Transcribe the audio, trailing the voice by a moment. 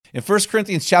In 1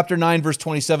 Corinthians chapter 9, verse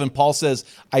 27, Paul says,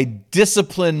 I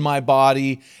discipline my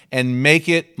body and make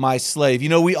it my slave. You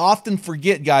know, we often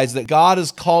forget, guys, that God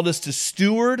has called us to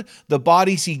steward the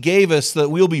bodies he gave us so that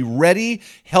we'll be ready,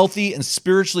 healthy, and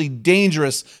spiritually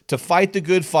dangerous to fight the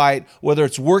good fight, whether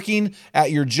it's working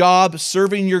at your job,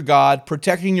 serving your God,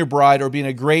 protecting your bride, or being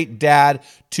a great dad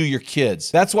to your kids.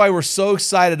 That's why we're so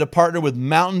excited to partner with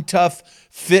Mountain Tough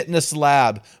Fitness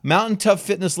Lab. Mountain Tough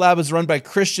Fitness Lab is run by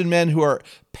Christian men who are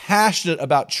passionate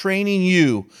about training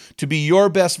you to be your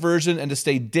best version and to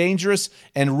stay dangerous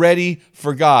and ready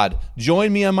for God.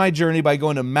 Join me on my journey by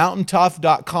going to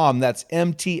mountaintough.com. That's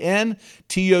MTNTOUGH,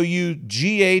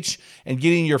 and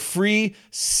getting your free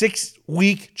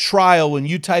 6-week trial when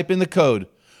you type in the code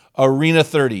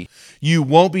ARENA30. You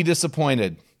won't be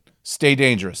disappointed. Stay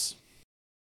dangerous.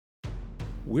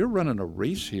 We're running a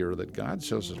race here that God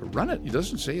says us to run it. He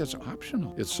doesn't say it's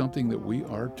optional. It's something that we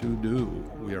are to do.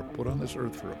 We are put on this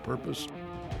earth for a purpose.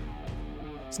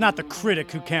 It's not the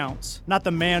critic who counts, not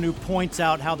the man who points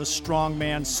out how the strong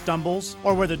man stumbles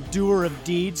or where the doer of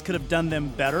deeds could have done them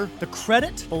better. The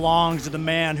credit belongs to the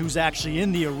man who's actually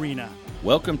in the arena.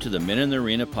 Welcome to the Men in the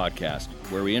Arena podcast,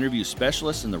 where we interview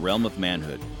specialists in the realm of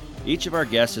manhood. Each of our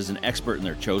guests is an expert in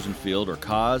their chosen field or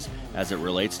cause as it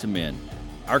relates to men.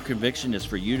 Our conviction is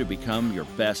for you to become your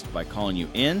best by calling you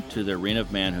in to the arena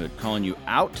of manhood, calling you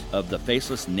out of the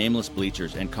faceless, nameless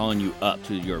bleachers, and calling you up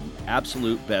to your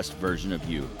absolute best version of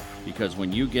you. Because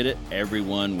when you get it,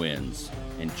 everyone wins.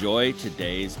 Enjoy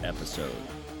today's episode.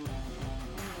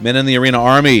 Men in the Arena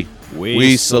Army,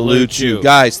 we salute you.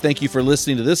 Guys, thank you for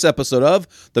listening to this episode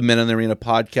of the Men in the Arena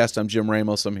podcast. I'm Jim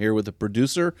Ramos. I'm here with the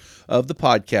producer of the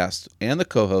podcast and the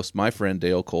co-host, my friend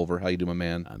Dale Culver. How you doing, my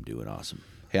man? I'm doing awesome.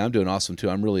 Hey, I'm doing awesome, too.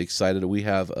 I'm really excited. We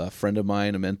have a friend of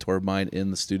mine, a mentor of mine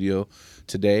in the studio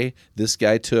today. This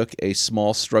guy took a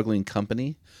small, struggling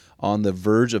company on the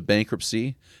verge of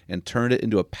bankruptcy and turned it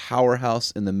into a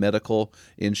powerhouse in the medical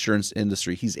insurance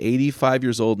industry. He's 85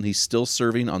 years old, and he's still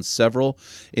serving on several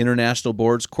international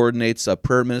boards, coordinates a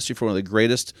prayer ministry for one of the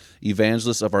greatest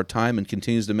evangelists of our time, and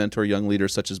continues to mentor young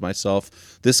leaders such as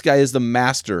myself. This guy is the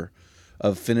master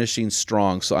of finishing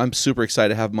strong. So I'm super excited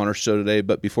to have him on our show today.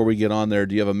 But before we get on there,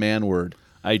 do you have a man word?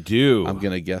 I do. I'm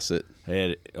going to guess it.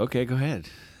 Hey, okay, go ahead.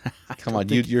 Come on,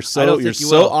 you're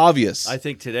so obvious. I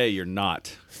think today you're not.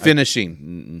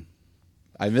 Finishing.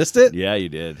 I missed it? Yeah, you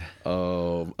did.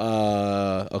 Oh,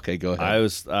 okay, go ahead. I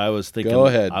was thinking. Go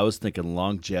ahead. I was thinking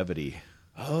longevity.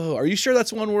 Oh, are you sure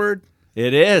that's one word?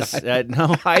 It is. No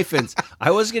hyphens.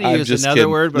 I was going to use another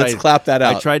word, but let's clap that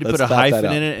out. I tried to put a hyphen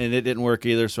in it, and it didn't work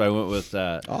either, so I went with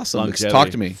awesome. longevity. Talk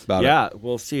to me about it. Yeah,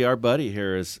 well, see, our buddy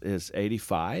here is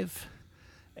 85,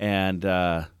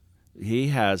 and he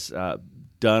has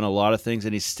done a lot of things,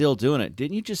 and he's still doing it.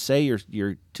 Didn't you just say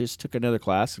you just took another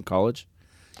class in college?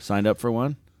 Signed up for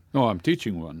one? No, I'm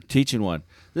teaching one. Teaching one.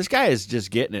 This guy is just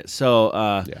getting it.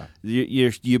 So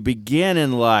you begin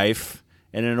in life.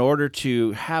 And in order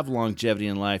to have longevity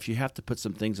in life, you have to put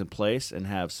some things in place and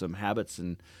have some habits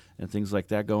and things like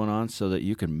that going on so that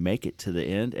you can make it to the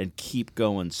end and keep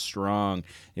going strong.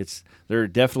 There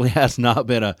definitely has not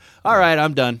been all right,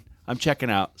 I'm done. I'm checking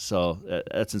out. So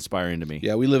that's inspiring to me.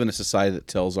 Yeah, we live in a society that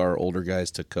tells our older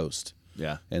guys to coast.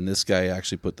 Yeah. And this guy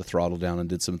actually put the throttle down and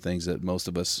did some things that most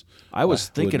of us I was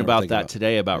thinking about that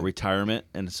today, about retirement.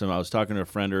 And so I was talking to a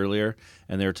friend earlier,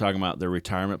 and they were talking about their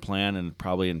retirement plan, and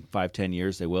probably in 5-10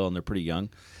 years they will, and they're pretty young.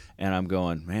 And I'm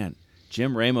going, man,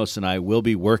 Jim Ramos and I will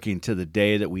be working to the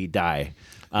day that we die.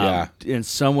 In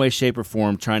some way, shape, or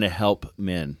form, trying to help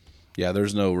men. Yeah,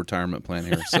 there's no retirement plan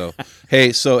here. So,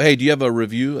 hey, do you have a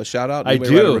review, a shout-out? I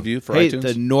do. Write a review for iTunes?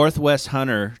 The Northwest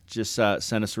Hunter just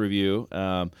sent us a review,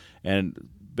 and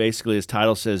basically his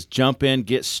title says, Jump in,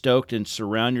 get stoked, and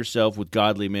surround yourself with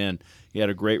godly men. He had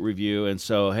a great review. And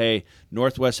so, hey,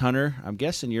 Northwest Hunter, I'm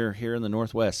guessing you're here in the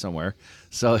Northwest somewhere.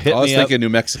 So hit me up. I was thinking New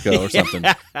Mexico or something.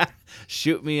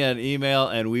 Shoot me an email,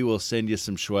 and we will send you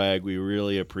some swag. We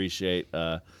really appreciate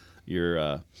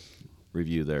your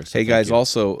review there. So hey guys,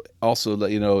 also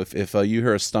let you know if you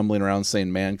hear us stumbling around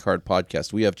saying Man Card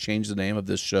Podcast, we have changed the name of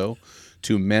this show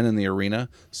to Men in the Arena,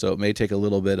 so it may take a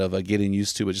little bit of getting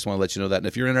used to, but just want to let you know that. And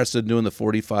if you're interested in doing the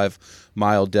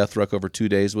 45-mile Death Ruck over 2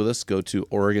 days with us, go to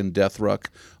Oregon Death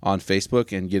Ruck on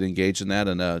Facebook and get engaged in that,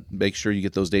 and make sure you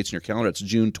get those dates in your calendar. It's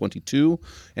June 22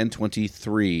 and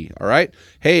 23. All right?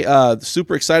 Hey,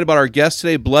 super excited about our guest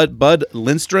today, Bud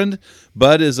Lindstrand.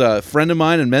 Bud is a friend of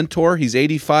mine and mentor. He's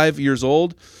 85 years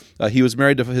old. He was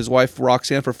married to his wife,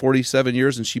 Roxanne, for 47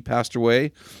 years, and she passed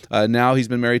away. Now he's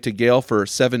been married to Gail for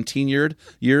 17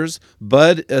 years.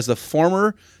 Bud is the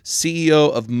former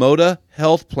CEO of Moda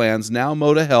Health Plans, now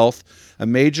Moda Health. a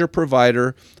major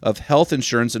provider of health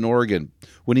insurance in Oregon.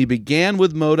 When he began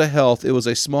with Moda Health, it was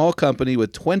a small company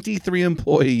with 23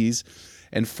 employees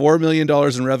and $4 million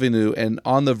in revenue and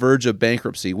on the verge of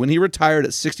bankruptcy. When he retired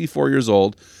at 64 years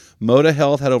old, Moda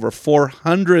Health had over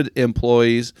 400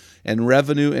 employees and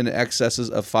revenue in excesses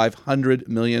of $500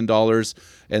 million.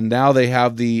 And now they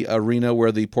have the arena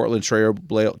where the Portland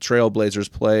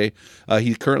Trailblazers play.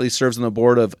 He currently serves on the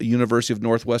board of University of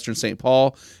Northwestern St.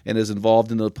 Paul and is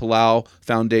involved in the Palau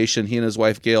Foundation. He and his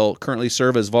wife, Gail, currently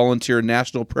serve as volunteer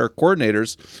national prayer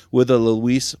coordinators with the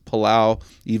Luis Palau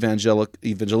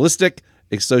Evangelistic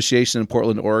Association in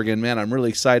Portland, Oregon. Man, I'm really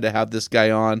excited to have this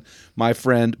guy on, my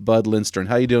friend Bud Lindstrom.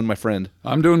 How you doing, my friend?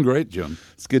 I'm doing great, Jim.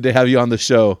 It's good to have you on the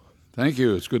show. Thank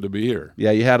you. It's good to be here.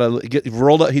 Yeah, you had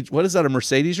rolled up. What is that, a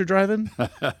Mercedes you're driving?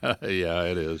 Yeah,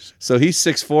 it is. So he's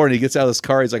 6'4", and he gets out of this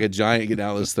car. He's like a giant getting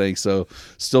out of this thing. So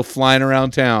still flying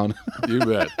around town. You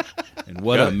bet. And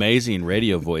what an amazing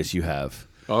radio voice you have.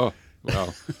 Oh,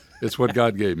 well, it's what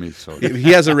God gave me. So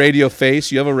he has a radio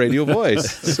face. You have a radio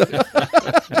voice.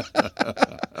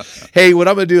 Hey, what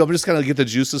I'm going to do, I'm just going to get the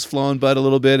juices flowing, Bud, a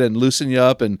little bit and loosen you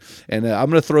up. And I'm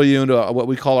going to throw you into what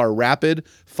we call our rapid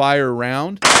fire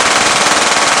round.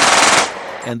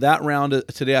 And that round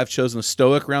today, I've chosen a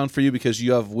stoic round for you because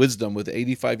you have wisdom with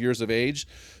 85 years of age.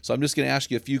 So I'm just going to ask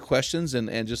you a few questions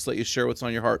and just let you share what's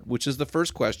on your heart, which is the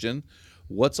first question.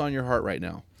 What's on your heart right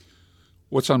now?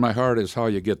 What's on my heart is how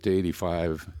you get to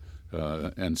 85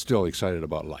 and still excited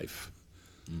about life.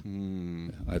 Mm-hmm.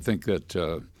 I think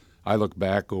that I look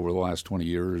back over the last 20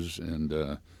 years,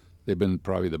 and they've been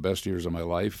probably the best years of my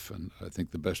life, and I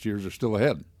think the best years are still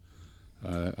ahead.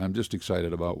 I'm just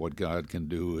excited about what God can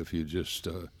do if you just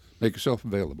make yourself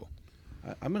available.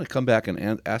 I'm going to come back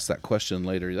and ask that question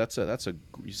later. You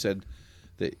said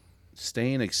that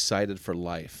staying excited for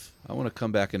life. I want to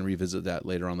come back and revisit that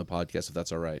later on the podcast, if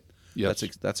that's all right. Yes.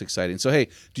 That's exciting. So, hey,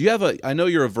 do you have I know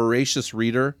you're a voracious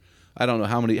reader. I don't know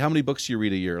how many books do you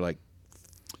read a year? Like,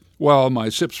 well, my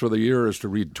SIPs for the year is to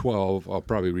read 12. I'll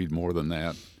probably read more than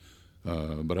that.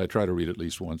 But I try to read at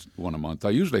least one a month. I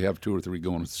usually have 2 or 3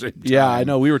 going at the same time. Yeah, I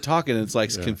know. We were talking, and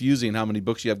it's confusing how many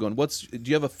books you have going. Do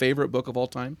you have a favorite book of all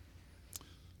time?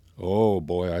 Oh,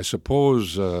 boy. I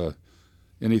suppose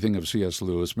anything of C.S.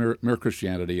 Lewis. Mere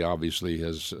Christianity obviously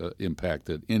has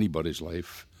impacted anybody's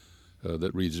life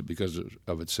that reads it because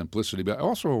of its simplicity. But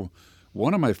also,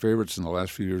 one of my favorites in the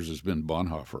last few years has been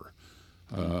Bonhoeffer.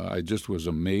 I just was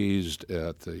amazed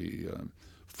at the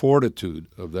fortitude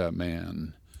of that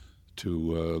man to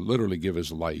literally give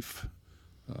his life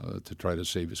to try to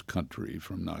save his country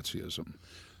from Nazism.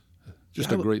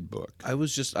 Just a great book.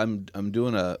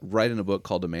 I'm writing a book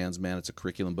called A Man's Man. It's a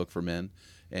curriculum book for men,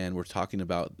 and we're talking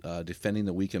about defending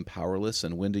the weak and powerless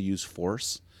and when to use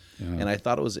force. Yeah. And I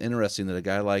thought it was interesting that a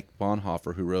guy like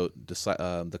Bonhoeffer, who wrote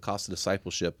The Cost of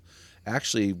Discipleship,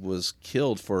 actually was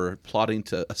killed for plotting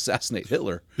to assassinate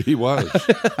Hitler. He was.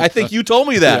 I think you told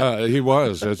me that. Yeah, he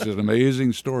was. That's an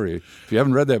amazing story. If you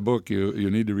haven't read that book, you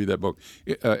need to read that book.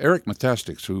 Eric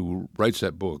Metastics, who writes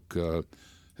that book,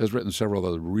 has written several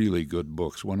other really good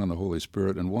books, one on the Holy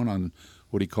Spirit and one on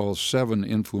what he calls 7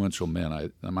 Influential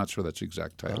Men. I'm not sure that's the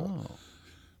exact title. Oh.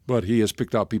 But he has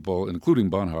picked out people, including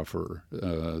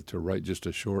Bonhoeffer, to write just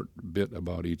a short bit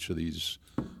about each of these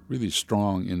really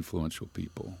strong, influential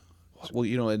people. Well,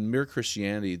 in Mere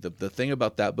Christianity, the thing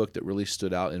about that book that really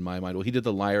stood out in my mind, well, he did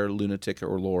the liar, lunatic,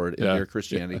 or Lord in Mere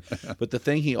Christianity. But the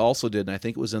thing he also did, and I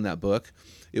think it was in that book,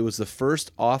 it was the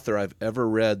first author I've ever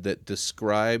read that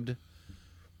described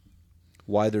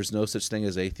why there's no such thing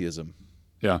as atheism.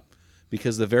 Yeah.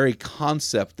 Because the very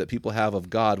concept that people have of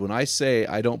God, when I say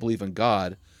I don't believe in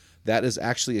God, that is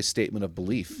actually a statement of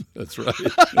belief. That's right.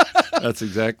 That's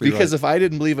exactly right. Because if I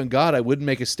didn't believe in God, I wouldn't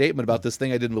make a statement about this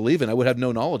thing I didn't believe in. I would have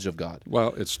no knowledge of God. Well,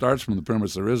 it starts from the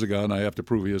premise there is a God, and I have to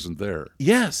prove he isn't there.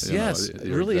 Yes. Really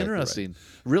exactly interesting.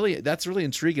 Right. Really, that's really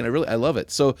intriguing. I love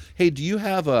it. So, hey, do you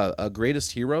have a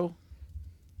greatest hero?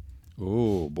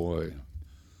 Oh, boy.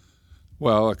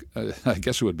 Well, I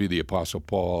guess it would be the Apostle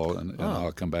Paul, and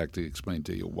I'll come back to explain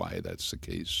to you why that's the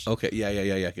case. Okay,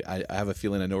 yeah. I have a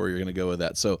feeling I know where you're going to go with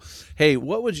that. So, hey,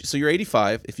 so you're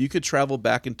 85. If you could travel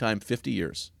back in time 50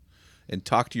 years and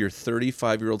talk to your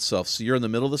 35-year-old self, so you're in the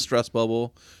middle of the stress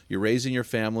bubble, you're raising your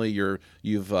family,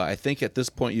 you've I think at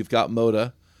this point you've got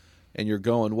Moda, and you're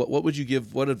going. What would you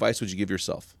give? What advice would you give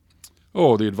yourself?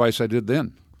 Oh, the advice I did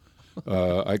then.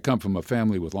 I come from a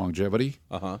family with longevity.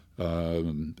 Uh-huh.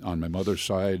 On my mother's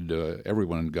side,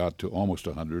 everyone got to almost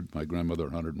 100, my grandmother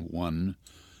 101.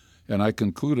 And I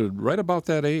concluded right about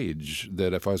that age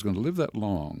that if I was going to live that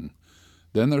long,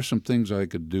 then there's some things I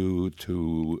could do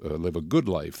to live a good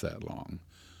life that long.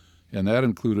 And that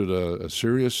included a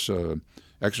serious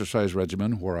exercise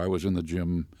regimen where I was in the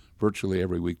gym virtually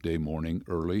every weekday morning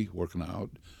early, working out,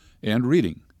 and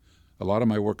reading. A lot of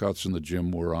my workouts in the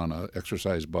gym were on an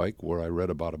exercise bike where I read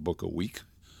about a book a week,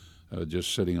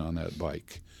 just sitting on that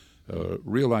bike,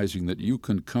 realizing that you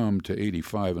can come to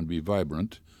 85 and be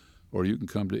vibrant, or you can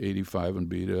come to 85 and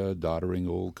be a doddering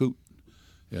old coot.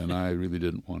 And I really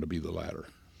didn't want to be the latter.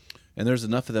 And there's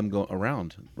enough of them going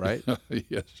around, right?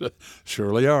 Yes,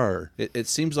 surely are. It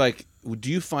seems like, do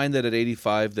you find that at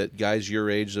 85 that guys your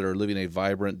age that are living a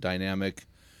vibrant, dynamic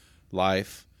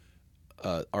life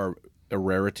are a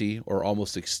rarity or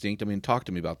almost extinct? I mean, talk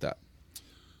to me about that.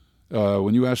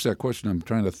 When you ask that question, I'm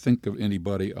trying to think of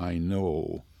anybody I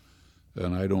know,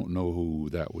 and I don't know who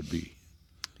that would be.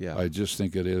 Yeah. I just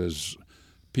think it is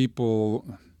people,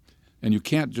 and you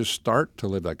can't just start to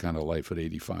live that kind of life at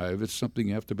 85. It's something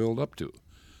you have to build up to,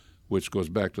 which goes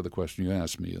back to the question you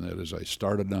asked me, and that is I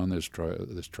started down this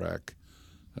track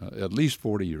at least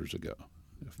 40 years ago,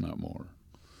 if not more.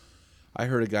 I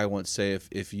heard a guy once say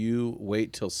if you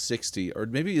wait till 60, or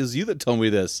maybe it was you that told me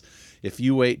this, if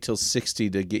you wait till 60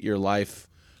 to get your life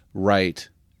right,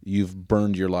 you've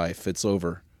burned your life. It's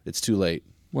over. It's too late.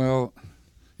 Well,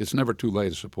 it's never too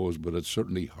late, I suppose, but it's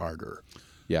certainly harder.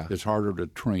 Yeah. It's harder to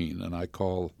train, and I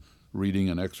call reading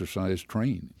and exercise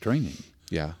training.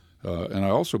 Yeah. And I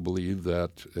also believe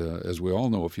that, as we all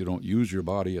know, if you don't use your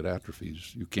body, it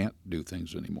atrophies. You can't do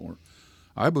things anymore.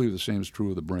 I believe the same is true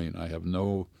of the brain. I have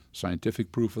no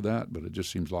scientific proof of that, but it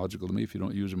just seems logical to me. If you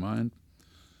don't use your mind,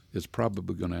 it's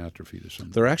probably going to atrophy to some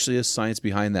degree. There actually is science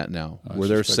behind that now, where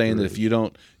they're saying that if you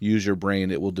don't use your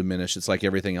brain, it will diminish. It's like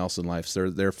everything else in life. So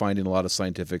they're finding a lot of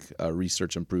scientific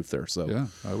research and proof there. So yeah,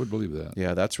 I would believe that.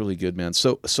 Yeah, that's really good, man.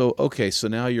 So okay, so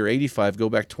now you're 85. Go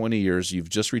back 20 years. You've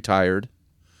just retired.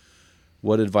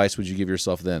 What advice would you give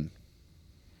yourself then?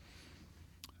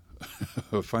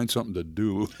 Find something to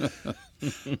do.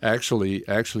 Actually,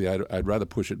 I'd rather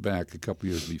push it back a couple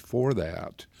years before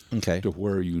that. Okay. To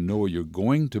where you know you're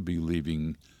going to be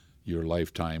leaving your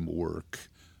lifetime work.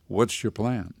 What's your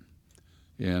plan?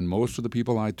 And most of the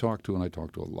people I talk to, and I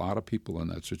talk to a lot of people in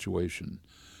that situation,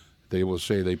 they will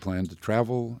say they plan to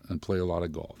travel and play a lot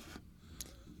of golf.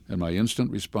 And my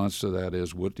instant response to that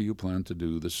is, what do you plan to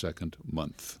do the second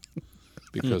month?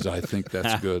 Because I think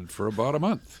that's good for about a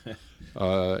month.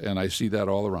 And I see that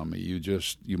all around me.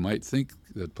 You might think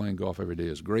that playing golf every day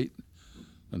is great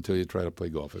until you try to play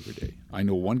golf every day. I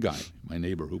know one guy, my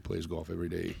neighbor, who plays golf every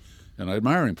day, and I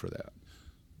admire him for that.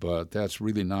 But that's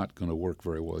really not going to work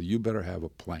very well. You better have a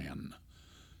plan.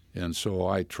 And so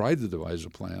I tried to devise a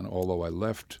plan, although I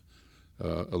left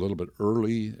a little bit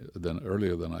earlier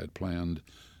than I had planned.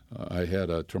 I had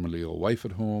a terminally ill wife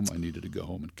at home. I needed to go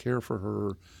home and care for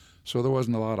her. So there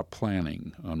wasn't a lot of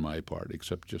planning on my part,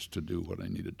 except just to do what I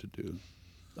needed to do.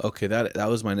 Okay, that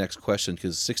was my next question,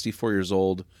 because 64 years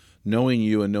old, knowing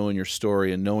you and knowing your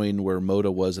story and knowing where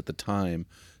Moda was at the time,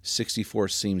 64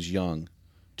 seems young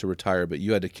to retire, but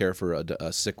you had to care for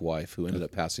a sick wife who ended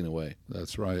up passing away.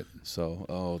 That's right.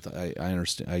 So, I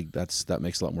understand. That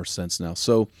makes a lot more sense now.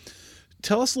 So,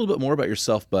 tell us a little bit more about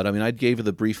yourself, Bud. I mean, I gave you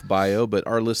the brief bio, but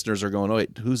our listeners are going, oh,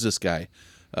 wait, who's this guy?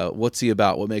 What's he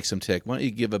about? What makes him tick? Why don't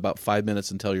you give about 5 minutes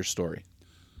and tell your story?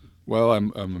 Well,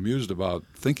 I'm amused about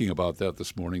thinking about that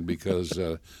this morning because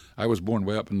I was born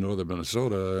way up in northern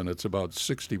Minnesota, and it's about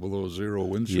 60 below zero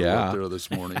wind chill out there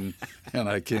this morning, and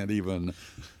I can't even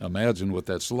imagine what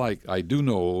that's like. I do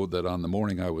know that on the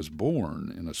morning I was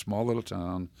born in a small little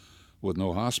town with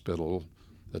no hospital,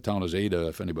 the town is Ada,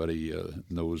 if anybody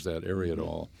knows that area at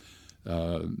all,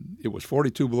 it was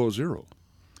 42 below zero.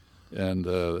 And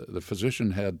the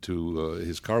physician had to,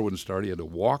 his car wouldn't start, he had to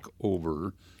walk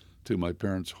over to my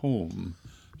parents' home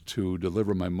to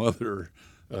deliver my mother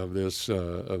of this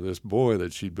boy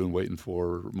that she'd been waiting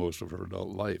for most of her adult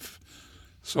life.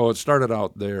 So it started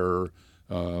out there.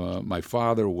 My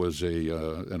father was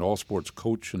an all-sports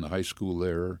coach in the high school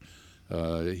there.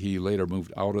 He later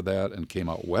moved out of that and came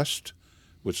out west,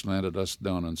 which landed us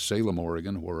down in Salem,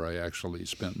 Oregon, where I actually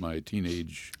spent my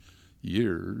teenage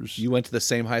years. You went to the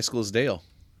same high school as Dale.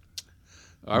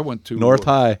 I went to North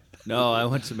High. No, I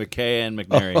went to McKay and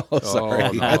McNary. Oh, sorry.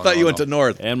 Oh, no, I thought you went to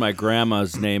North. And my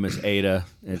grandma's name is Ada,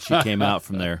 and she came out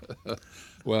from there.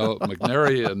 Well,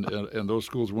 McNary and those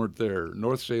schools weren't there.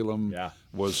 North Salem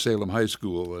was Salem High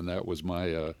School, and that was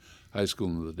my high school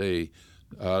in the day.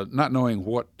 Not knowing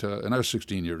what, and I was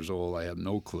 16 years old, I had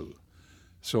no clue.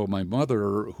 So my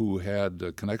mother, who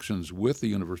had connections with the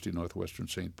University of Northwestern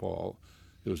St. Paul,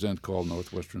 it was then called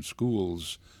Northwestern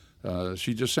Schools,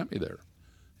 she just sent me there.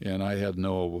 And I had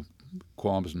no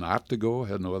qualms not to go,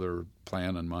 had no other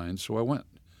plan in mind, so I went.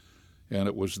 And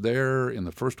it was there in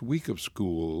the first week of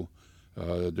school,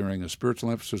 during a spiritual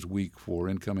emphasis week for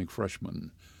incoming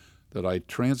freshmen, that I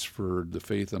transferred the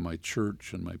faith of my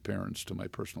church and my parents to my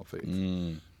personal faith.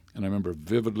 And I remember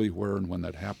vividly where and when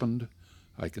that happened.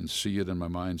 I can see it in my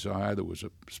mind's eye. There was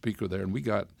a speaker there, and we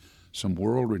got some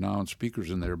world-renowned speakers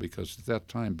in there because at that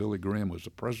time Billy Graham was the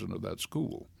president of that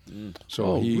school.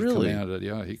 So he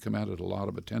commanded a lot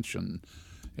of attention.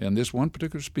 And this one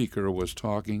particular speaker was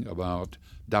talking about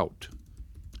doubt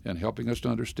and helping us to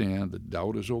understand that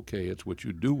doubt is okay. It's what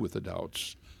you do with the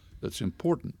doubts that's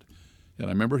important. And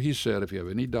I remember he said, if you have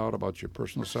any doubt about your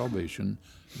personal salvation,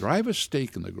 drive a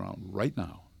stake in the ground right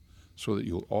now so that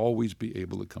you'll always be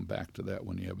able to come back to that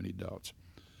when you have any doubts.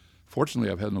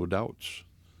 Fortunately, I've had no doubts,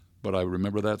 but I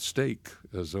remember that stake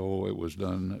as though it was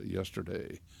done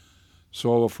yesterday.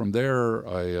 So from there,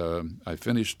 I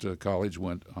finished college,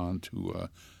 went on to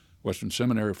Western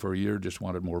Seminary for a year, just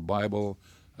wanted more Bible.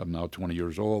 I'm now 20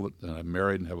 years old, and I'm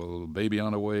married and have a little baby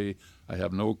on the way. I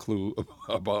have no clue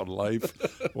about life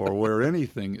or where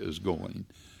anything is going.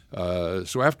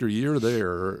 So after a year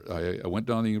there, I went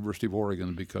down to the University of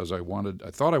Oregon because I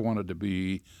thought I wanted to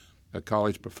be a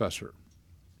college professor.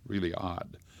 Really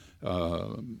odd.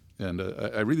 And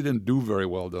I really didn't do very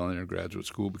well down in graduate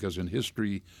school because in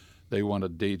history they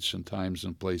wanted dates and times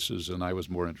and places, and I was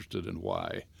more interested in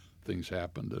why things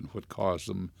happened and what caused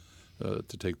them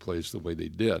to take place the way they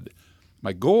did.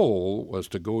 My goal was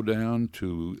to go down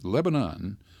to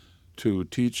Lebanon to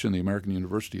teach in the American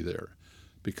University there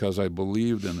because I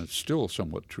believed, and it's still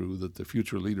somewhat true, that the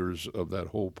future leaders of that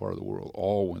whole part of the world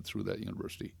all went through that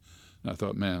university. And I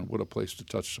thought, man, what a place to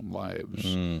touch some lives.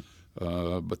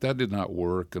 But that did not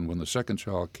work, and when the second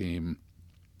child came,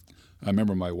 I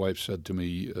remember my wife said to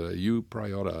me, you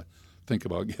probably ought to think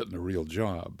about getting a real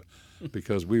job,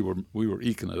 because we were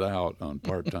eking it out on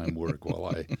part-time work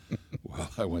while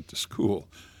I went to school.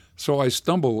 So I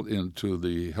stumbled into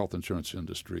the health insurance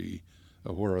industry,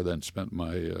 where I then spent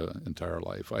my entire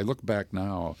life. I look back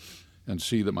now and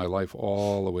see that my life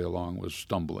all the way along was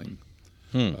stumbling.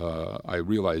 I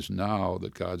realize now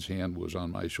that God's hand was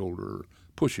on my shoulder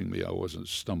pushing me. I wasn't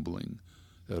stumbling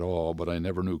at all, but I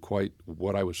never knew quite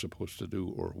what I was supposed to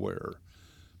do or where.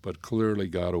 But clearly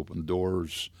God opened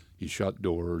doors. He shut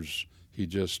doors. He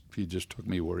just took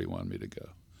me where he wanted me to go.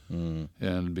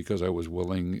 And because I was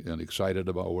willing and excited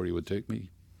about where he would take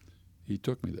me, he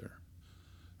took me there.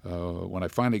 When I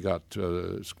finally got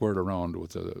squared around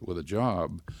with a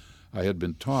job, I had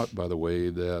been taught, by the way,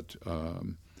 that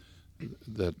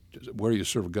where you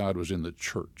serve God was in the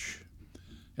church.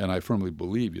 And I firmly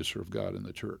believe you serve God in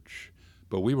the church.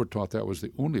 But we were taught that was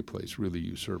the only place really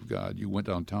you serve God. You went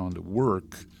downtown to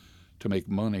work to make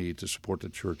money to support the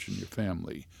church and your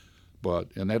family.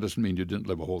 And that doesn't mean you didn't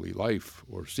live a holy life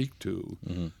or seek to,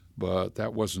 but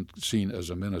that wasn't seen as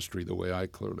a ministry the way I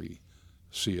clearly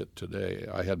see it today.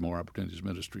 I had more opportunities of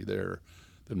ministry there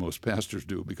than most pastors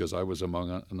do because I was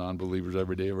among non-believers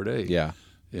every day. Yeah.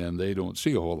 And they don't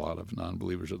see a whole lot of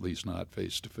non-believers, at least not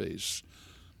face-to-face.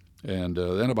 And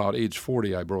then about age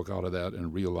 40, I broke out of that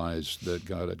and realized that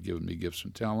God had given me gifts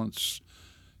and talents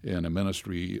and a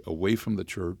ministry away from the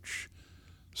church.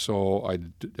 So I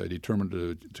determined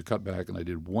to cut back, and I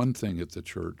did one thing at the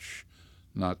church,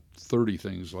 not 30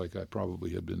 things like I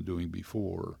probably had been doing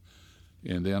before.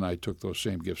 And then I took those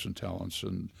same gifts and talents,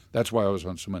 and that's why I was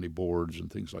on so many boards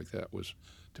and things like that, was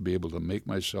to be able to make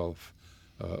myself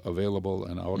available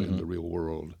and out in the real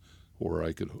world where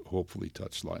I could hopefully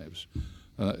touch lives.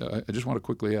 I just want to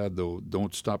quickly add, though,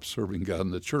 don't stop serving God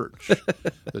in the church.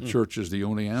 The church is the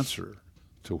only answer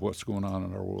to what's going on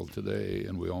in our world today,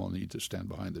 and we all need to stand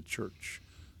behind the church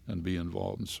and be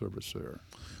involved in service there.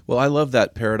 Well, I love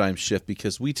that paradigm shift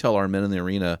because we tell our men in the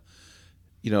arena,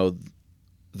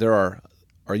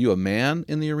 are you a man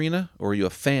in the arena or are you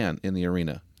a fan in the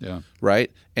arena? Yeah.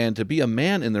 Right? And to be a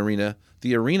man in the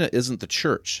arena isn't the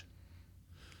church.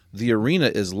 The arena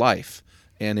is life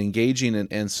and engaging.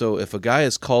 And so if a guy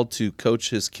is called to coach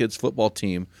his kid's football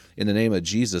team in the name of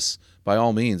Jesus, by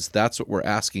all means, that's what we're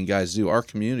asking guys to do. Our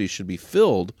community should be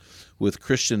filled with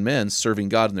Christian men serving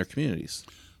God in their communities.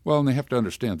 Well, and they have to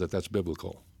understand that that's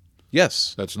biblical.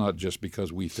 Yes. That's not just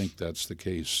because we think that's the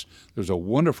case. There's a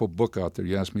wonderful book out there,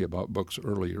 you asked me about books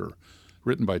earlier,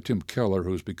 written by Tim Keller,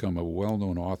 who's become a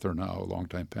well-known author now, a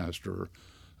longtime pastor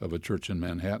of a church in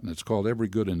Manhattan. It's called Every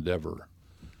Good Endeavor.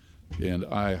 And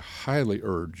I highly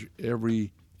urge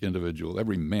every individual,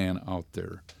 every man out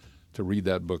there to read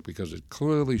that book because it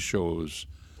clearly shows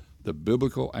the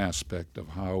biblical aspect of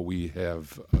how we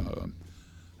have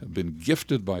been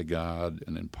gifted by God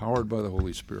and empowered by the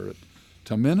Holy Spirit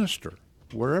to minister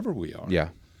wherever we are. Yeah.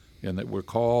 and that we're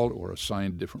called or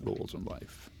assigned different roles in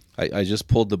life. I just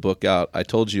pulled the book out. I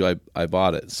told you I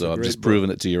bought it, so I'm just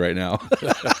proving it to you right now.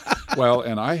 Well,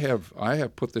 and I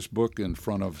have put this book in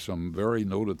front of some very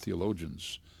noted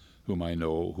theologians whom I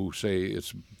know who say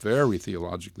it's very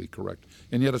theologically correct,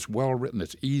 and yet it's well written.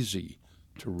 It's easy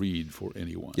to read for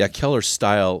anyone. Yeah, Keller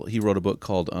Style, he wrote a book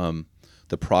called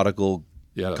The Prodigal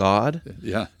God.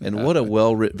 Yeah. And what a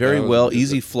well-written, very well,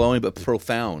 easy-flowing, but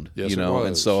profound. Yes, you know, it was.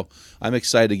 And so I'm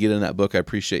excited to get in that book. I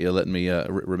appreciate you letting me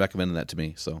recommending that to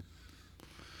me. So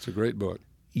It's a great book.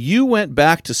 you went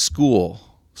back to school.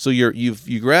 So you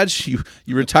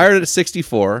retired at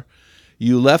 64.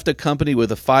 You left a company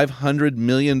with a $500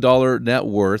 million net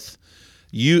worth.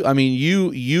 You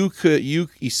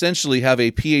essentially have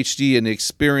a PhD in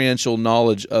experiential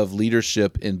knowledge of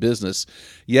leadership in business.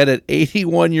 Yet at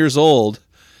 81 years old,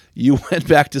 you went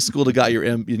back to school and got your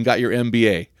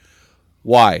MBA.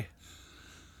 Why?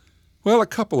 Well, a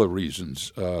couple of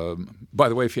reasons. By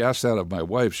the way, if you asked that of my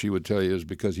wife, she would tell you it's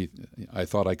because I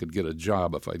thought I could get a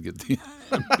job if I'd get the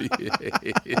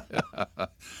MBA.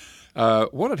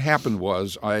 What had happened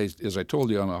was, as I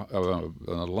told you, I'm an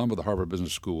alum of the Harvard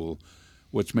Business School,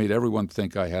 which made everyone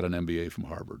think I had an MBA from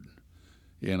Harvard.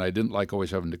 And I didn't like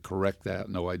always having to correct that.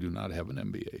 No, I do not have an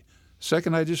MBA.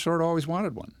 Second, I just sort of always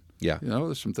wanted one. Yeah. You know,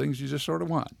 there's some things you just sort of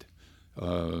want.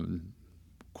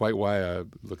 Quite why,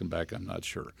 looking back, I'm not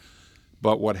sure.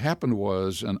 But what happened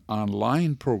was an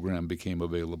online program became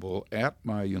available at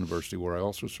my university, where I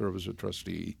also serve as a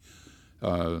trustee.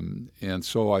 And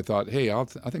so I thought, hey, I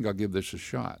think I'll give this a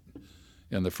shot.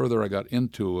 And the further I got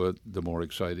into it, the more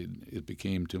excited it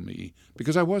became to me,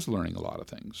 because I was learning a lot of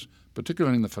things,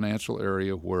 particularly in the financial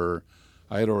area where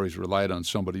I had always relied on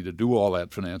somebody to do all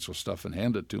that financial stuff and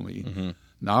hand it to me. Mm-hmm.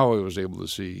 Now I was able to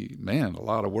see, man, a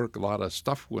lot of work, a lot of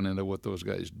stuff went into what those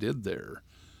guys did there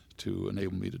to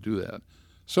enable me to do that.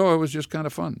 So it was just kind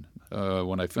of fun.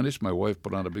 When I finished, my wife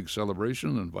put on a big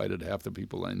celebration, invited half the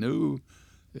people I knew,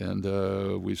 and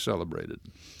we celebrated.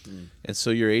 And so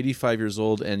you're 85 years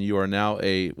old, and you are now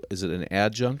is it an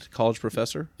adjunct college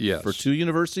professor? Yes. For 2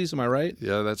 universities, am I right?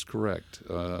 Yeah, that's correct.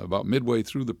 About midway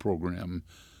through the program,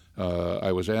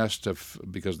 I was asked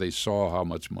because they saw how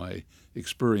much my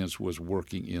experience was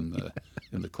working in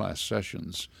the class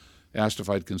sessions, asked if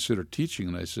I'd consider teaching,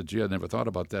 and I said, gee, I'd never thought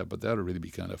about that, but that would really be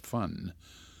kind of fun.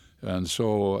 And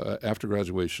so after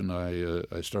graduation,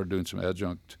 I started doing some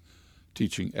adjunct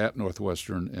teaching at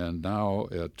Northwestern and now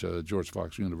at George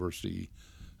Fox University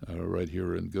right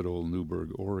here in good old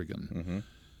Newberg, Oregon. Mm-hmm.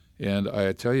 And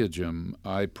I tell you, Jim,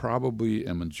 I probably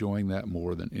am enjoying that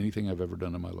more than anything I've ever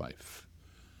done in my life.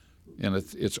 And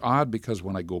it's odd because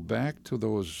when I go back to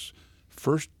those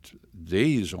first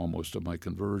days almost of my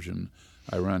conversion,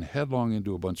 I ran headlong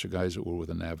into a bunch of guys that were with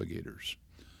the Navigators.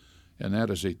 And that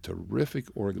is a terrific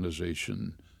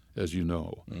organization, as you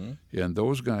know. Mm-hmm. And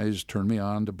those guys turned me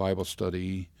on to Bible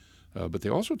study, but they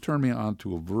also turned me on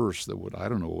to a verse that I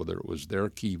don't know whether it was their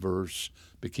key verse,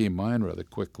 became mine rather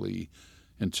quickly.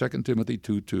 In 2 Timothy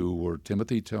 2:2, where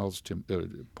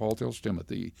Paul tells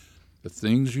Timothy, the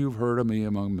things you've heard of me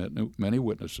among many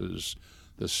witnesses,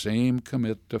 the same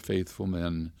commit to faithful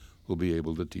men who'll be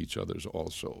able to teach others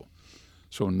also.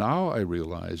 So now I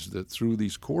realize that through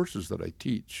these courses that I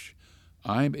teach,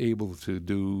 I'm able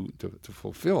to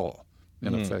fulfill,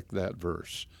 in effect, that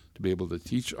verse, to be able to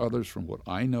teach others from what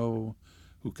I know,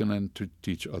 who can then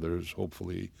teach others,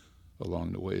 hopefully,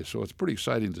 along the way. So it's pretty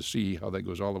exciting to see how that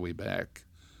goes all the way back,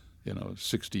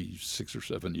 66 or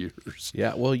 7 years.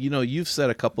 Yeah, well, you've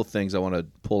said a couple things I want to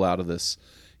pull out of this.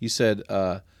 You said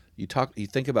you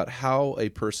think about how a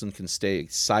person can stay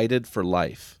excited for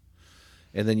life.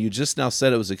 And then you just now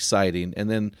said it was exciting. And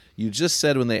then you just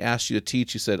said when they asked you to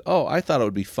teach, you said, "Oh, I thought it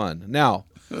would be fun." Now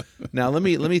let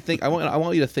me think. I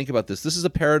want you to think about this. This is a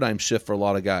paradigm shift for a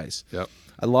lot of guys. Yep.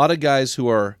 A lot of guys who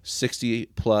are 60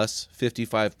 plus,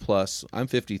 55 plus, I'm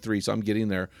 53, so I'm getting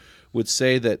there, would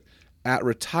say that at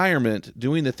retirement,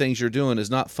 doing the things you're doing is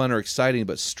not fun or exciting,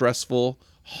 but stressful,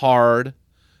 hard,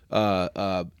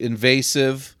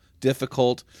 invasive,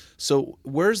 difficult. So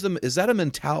is that a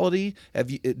mentality?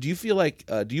 Do you feel like,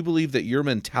 do you believe that your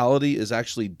mentality is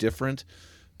actually different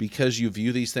because you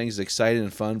view these things as exciting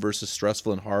and fun versus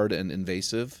stressful and hard and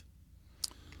invasive?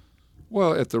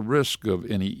 Well, at the risk of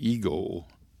any ego,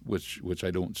 which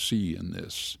I don't see in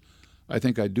this, I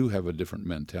think I do have a different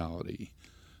mentality.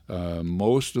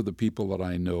 Most of the people that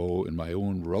I know in my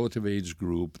own relative age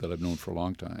group that I've known for a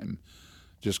long time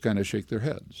just kind of shake their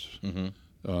heads. Mm-hmm.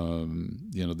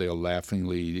 They'll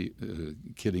laughingly,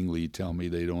 kiddingly tell me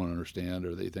they don't understand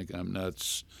or they think I'm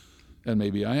nuts, and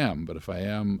maybe I am. But if I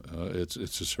am, it's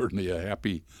certainly a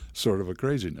happy sort of a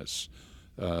craziness.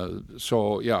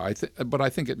 So yeah, but I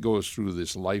think it goes through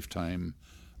this lifetime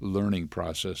learning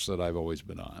process that I've always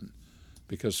been on,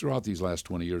 because throughout these last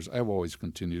 20 years, I've always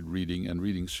continued reading and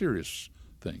reading serious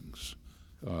things.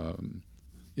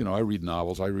 I read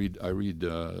novels. I read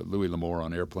Louis L'Amour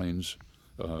on airplanes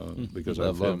because I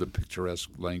love the picturesque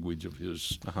language of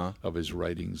his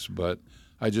writings. But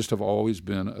I just have always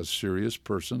been a serious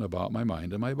person about my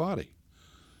mind and my body.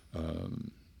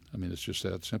 It's just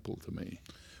that simple to me.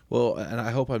 Well, and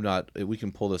I hope I'm not. We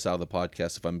can pull this out of the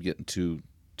podcast if I'm getting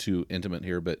too intimate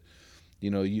here. But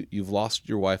you've lost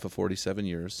your wife of 47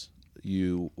 years.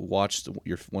 You watched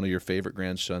one of your favorite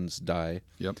grandsons die.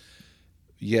 Yep.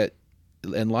 Yet,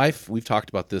 in life, we talked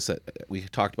about this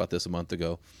a month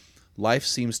ago. Life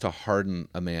seems to harden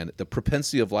a man. The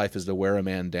propensity of life is to wear a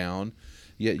man down.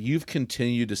 Yet you've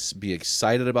continued to be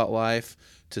excited about life,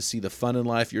 to see the fun in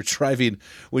life. You're driving.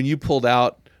 When you pulled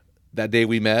out that day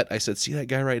we met, I said, "See that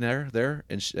guy right there?"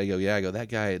 And I go, "Yeah." I go, "That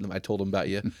guy." And I told him about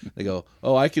you. They go,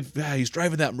 "Oh, he's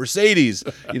driving that Mercedes."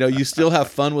 You still have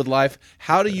fun with life.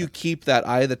 How do you keep that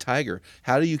eye of the tiger?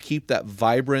 How do you keep that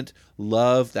vibrant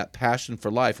love, that passion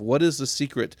for life? What is the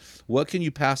secret? What can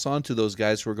you pass on to those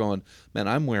guys who are going, "Man,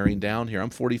 I'm wearing down here. I'm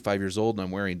 45 years old and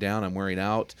I'm wearing down. I'm wearing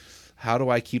out. How do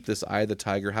I keep this eye of the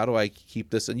tiger? How do I keep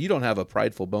this?" And you don't have a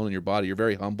prideful bone in your body. You're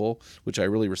very humble, which I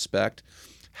really respect.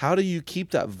 How do you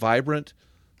keep that vibrant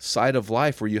side of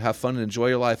life where you have fun and enjoy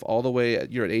your life all the way?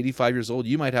 You're at 85 years old.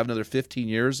 You might have another 15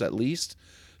 years at least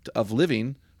of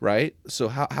living, right? So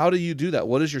how do you do that?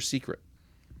 What is your secret?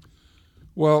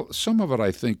 Well, some of it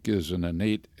I think is an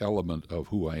innate element of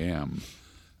who I am.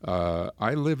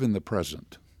 I live in the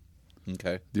present.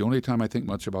 Okay. The only time I think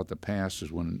much about the past is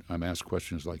when I'm asked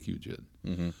questions like you did.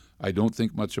 Mm-hmm. I don't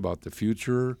think much about the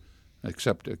future,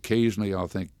 except occasionally I'll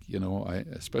think,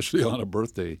 especially on a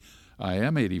birthday, I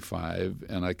am 85,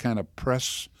 and I kind of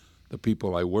press the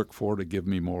people I work for to give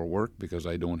me more work because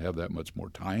I don't have that much more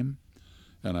time,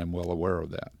 and I'm well aware of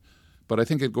that. But I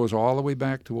think it goes all the way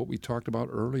back to what we talked about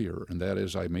earlier, and that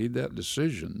is I made that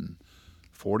decision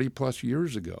 40-plus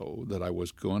years ago that I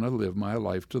was going to live my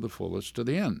life to the fullest to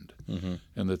the end,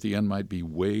 and that the end might be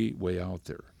way, way out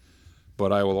there.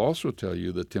 But I will also tell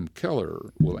you that Tim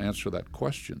Keller will answer that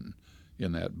question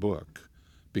in that book,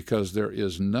 because there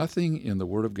is nothing in the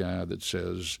Word of God that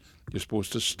says you're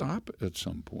supposed to stop at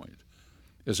some point.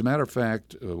 As a matter of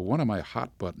fact, one of my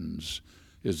hot buttons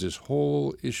is this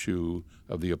whole issue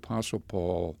of the Apostle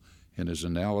Paul and his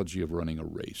analogy of running a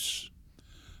race.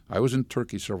 I was in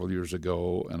Turkey several years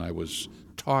ago, and I was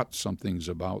taught some things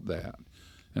about that.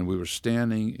 And we were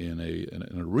standing in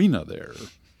an arena there.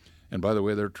 And by the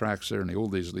way, their tracks there in the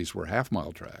old days at least were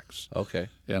half-mile tracks. Okay.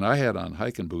 And I had on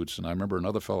hiking boots, and I remember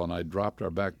another fellow and I dropped our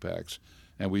backpacks,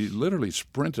 and we literally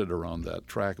sprinted around that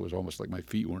track. It was almost like my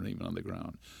feet weren't even on the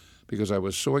ground, because I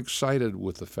was so excited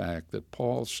with the fact that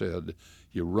Paul said,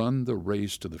 you run the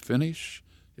race to the finish,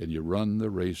 and you run the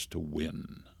race to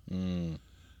win.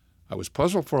 I was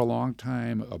puzzled for a long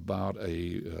time about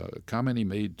a comment he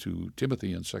made to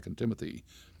Timothy in 2 Timothy,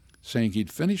 saying he'd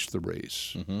finished the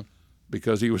race.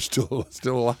 Because he was still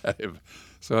alive.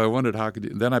 So I wondered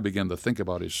then I began to think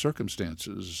about his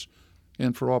circumstances,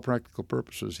 and for all practical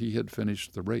purposes, he had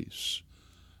finished the race.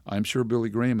 I'm sure Billy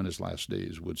Graham in his last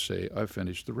days would say, I've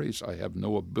finished the race. I have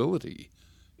no ability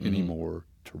anymore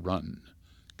to run.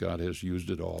 God has used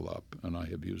it all up, and I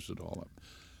have used it all up.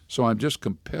 So I'm just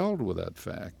compelled with that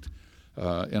fact.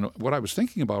 And what I was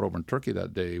thinking about over in Turkey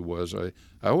that day was I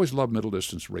always loved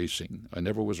middle-distance racing. I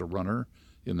never was a runner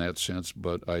in that sense,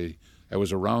 but I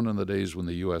was around in the days when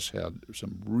the U.S. had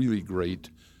some really great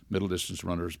middle-distance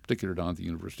runners, particularly down at the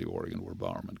University of Oregon where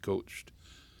Bowerman coached.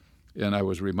 And I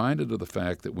was reminded of the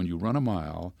fact that when you run a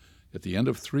mile, at the end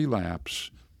of 3 laps,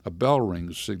 a bell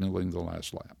rings signaling the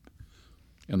last lap.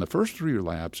 In the first 3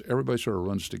 laps, everybody sort of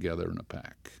runs together in a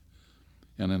pack.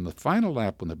 And in the final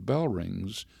lap, when the bell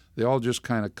rings, they all just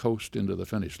kind of coast into the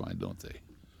finish line, don't they?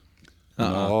 The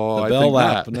bell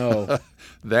lap, no.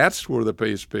 That's where the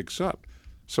pace picks up.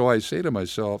 So I say to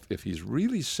myself, if he's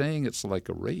really saying it's like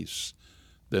a race,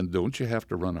 then don't you have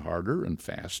to run harder and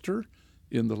faster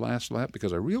in the last lap?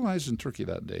 Because I realized in Turkey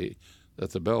that day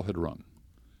that the bell had rung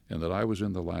and that I was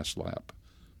in the last lap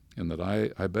and that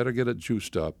I better get it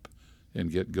juiced up and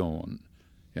get going.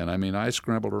 And I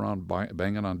scrambled around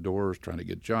banging on doors, trying to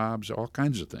get jobs, all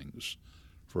kinds of things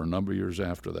for a number of years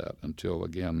after that until,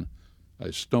 again,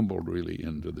 I stumbled really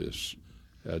into this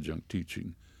adjunct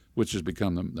teaching, which has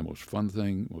become the most fun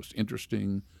thing, most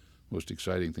interesting, most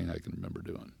exciting thing I can remember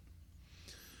doing.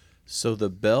 So the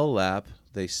bell lap,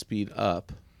 they speed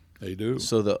up. They do.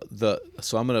 So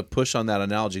so I'm going to push on that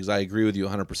analogy because I agree with you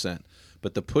 100%.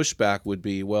 But the pushback would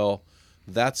be, well,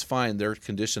 that's fine. They're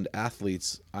conditioned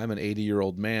athletes. I'm an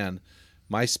 80-year-old man.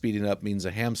 My speeding up means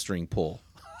a hamstring pull.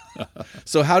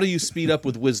 So how do you speed up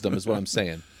with wisdom is what I'm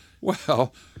saying.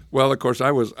 Well, of course,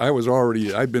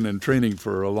 I'd been in training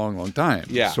for a long, long time.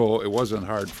 Yeah. So it wasn't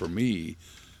hard for me.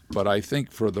 But I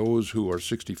think for those who are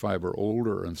 65 or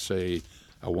older and say,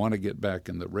 I want to get back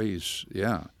in the race,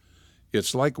 yeah.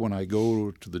 It's like when I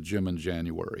go to the gym in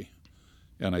January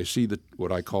and I see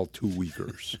what I call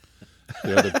two-weekers.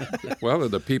 They're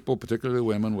the people, particularly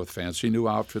women, with fancy new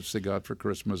outfits they got for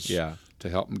Christmas to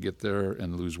help them get there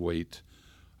and lose weight.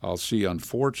 I'll see,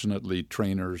 unfortunately,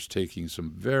 trainers taking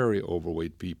some very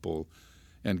overweight people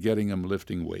and getting them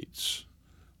lifting weights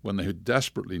when they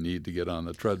desperately need to get on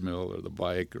the treadmill or the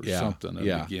bike or something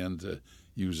and begin to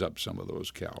use up some of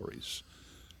those calories.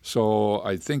 So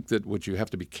I think that what you have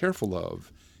to be careful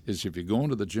of is if you go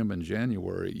into the gym in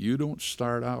January, you don't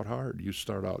start out hard. You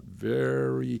start out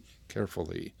very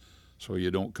carefully so you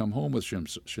don't come home with shin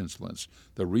splints.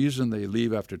 The reason they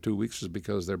leave after 2 weeks is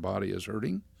because their body is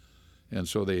hurting. And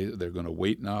so they're going to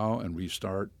wait now and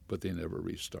restart, but they never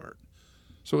restart.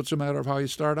 So it's a matter of how you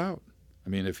start out. I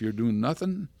mean, if you're doing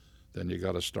nothing, then you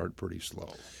got to start pretty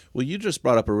slow. Well, you just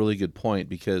brought up a really good point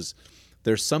because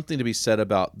there's something to be said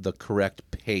about the correct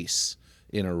pace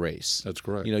in a race. That's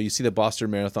correct. You see the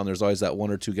Boston Marathon, there's always that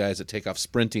one or two guys that take off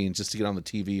sprinting just to get on the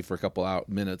TV for a couple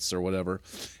minutes or whatever.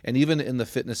 And even in the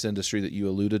fitness industry that you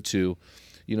alluded to,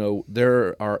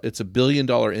 it's a $1 billion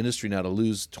industry now to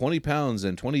lose 20 pounds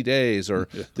in 20 days or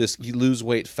this you lose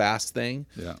weight fast thing.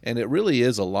 Yeah. And it really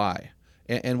is a lie.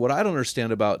 And what I don't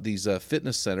understand about these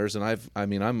fitness centers, and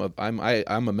I'm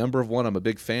a member of one, I'm a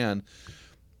big fan,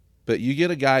 but you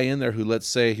get a guy in there who, let's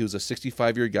say he was a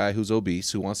 65-year guy who's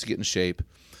obese, who wants to get in shape.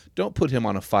 Don't put him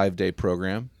on a 5-day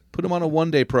program. Put him on a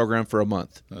 1-day program for a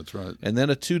month. That's right. And then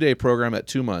a 2-day program at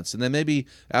 2 months. And then maybe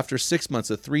after 6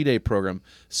 months, a 3-day program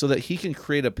so that he can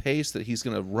create a pace that he's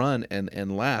going to run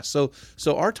and last. So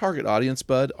our target audience,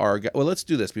 Bud, let's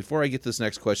do this. Before I get this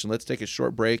next question, let's take a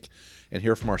short break and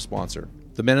hear from our sponsor.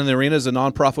 The Men in the Arena is a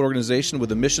nonprofit organization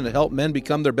with a mission to help men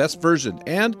become their best version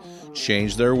and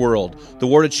change their world. The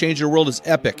war to change your world is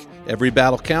epic. Every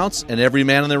battle counts and every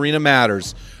man in the arena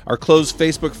matters. Our closed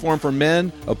Facebook forum for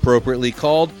men, appropriately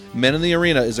called Men in the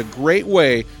Arena, is a great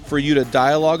way for you to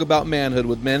dialogue about manhood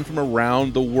with men from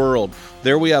around the world.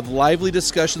 There we have lively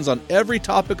discussions on every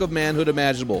topic of manhood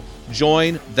imaginable.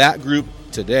 Join that group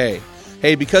today.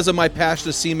 Hey, because of my passion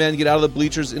to see men get out of the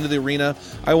bleachers into the arena,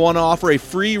 I want to offer a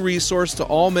free resource to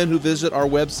all men who visit our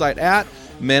website at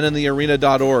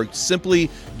meninthearena.org.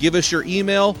 Simply give us your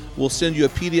email. We'll send you a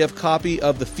PDF copy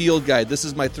of the field guide. This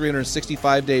is my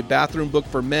 365-day bathroom book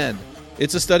for men.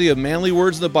 It's a study of manly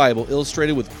words in the Bible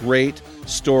illustrated with great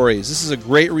stories. This is a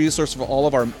great resource for all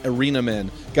of our arena men.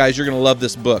 Guys, you're going to love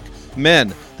this book.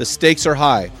 Men, the stakes are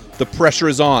high. The pressure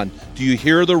is on. Do you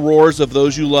hear the roars of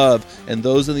those you love and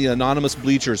those in the anonymous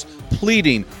bleachers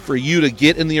pleading for you to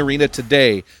get in the arena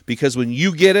today? Because when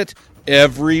you get it,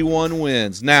 everyone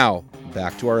wins. Now,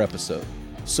 back to our episode.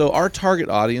 So our target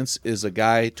audience is a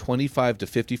guy 25 to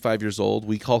 55 years old.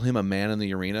 We call him a man in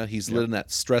the arena. He's lived in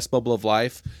that stress bubble of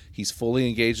life. He's fully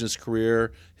engaged in his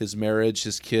career, his marriage,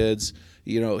 his kids.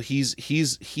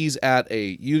 He's at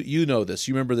a you know this.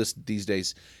 You remember this these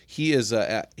days. He's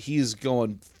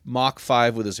going Mach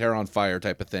 5 with his hair on fire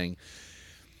type of thing.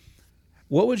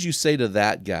 What would you say to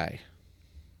that guy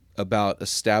about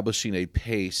establishing a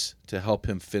pace to help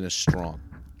him finish strong?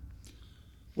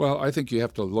 Well, I think you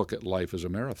have to look at life as a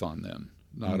marathon then,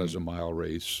 not as a mile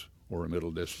race or a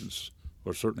middle distance,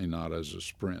 or certainly not as a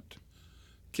sprint.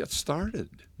 Get started.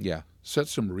 Yeah. Set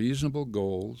some reasonable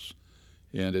goals.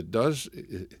 And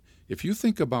if you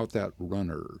think about that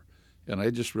runner, and I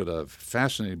just read a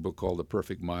fascinating book called The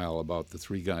Perfect Mile about the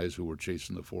 3 guys who were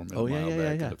chasing the 4-minute mile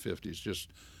back in the 50s.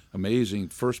 Just amazing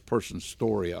first-person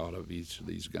story out of each of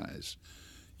these guys.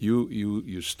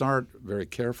 You start very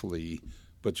carefully,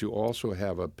 but you also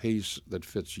have a pace that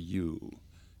fits you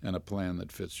and a plan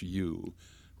that fits you,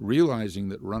 realizing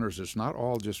that runners, it's not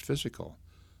all just physical.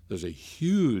 There's a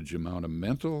huge amount of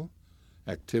mental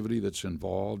activity that's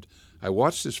involved. I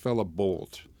watched this fellow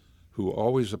Bolt, who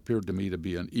always appeared to me to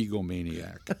be an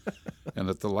egomaniac. And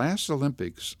at the last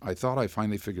Olympics, I thought I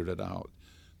finally figured it out,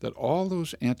 that all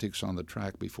those antics on the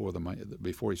track before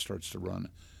he starts to run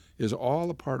is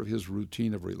all a part of his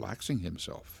routine of relaxing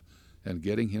himself and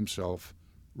getting himself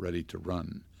ready to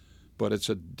run. But it's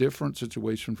a different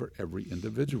situation for every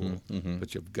individual.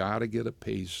 But you've got to get a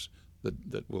pace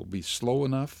that will be slow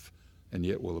enough and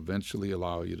yet will eventually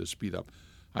allow you to speed up.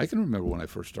 I can remember when I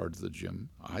first started the gym,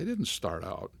 I didn't start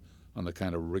out on the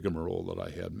kind of rigmarole that I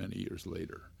had many years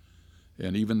later.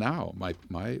 And even now,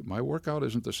 my workout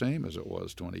isn't the same as it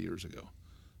was 20 years ago.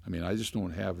 I mean, I just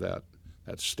don't have that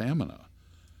stamina.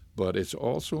 But it's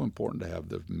also important to have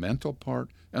the mental part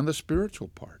and the spiritual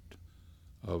part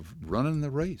of running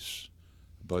the race.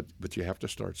 But you have to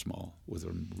start small with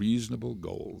reasonable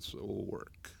goals that will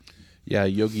work. Yeah,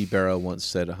 Yogi Berra once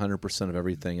said 100% of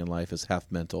everything in life is half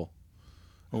mental.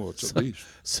 Oh, it's at least.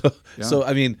 So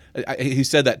I mean, he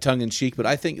said that tongue in cheek, but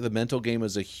I think the mental game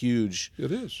is a huge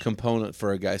component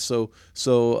for a guy. So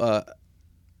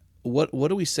what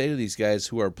do we say to these guys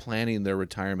who are planning their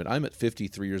retirement? I'm at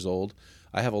 53 years old.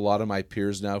 I have a lot of my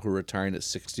peers now who are retiring at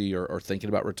 60 or thinking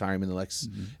about retiring in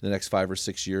the next 5 or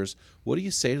 6 years. What do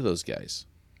you say to those guys?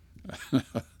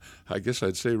 I guess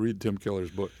I'd say read Tim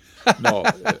Keller's book. No,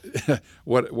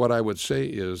 what I would say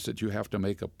is that you have to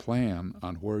make a plan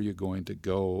on where you're going to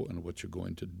go and what you're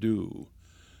going to do.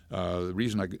 The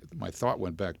reason my thought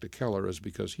went back to Keller is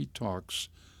because he talks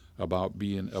about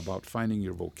finding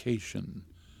your vocation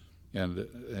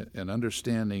and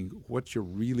understanding what you're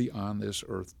really on this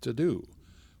earth to do.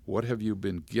 What have you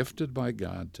been gifted by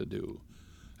God to do?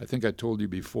 I think I told you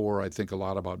before, I think a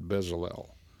lot about Bezalel,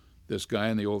 this guy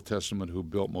in the Old Testament who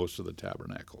built most of the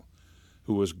tabernacle,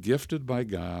 who was gifted by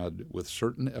God with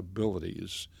certain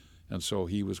abilities, and so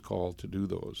he was called to do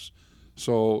those.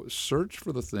 So search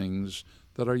for the things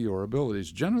that are your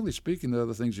abilities. Generally speaking, they're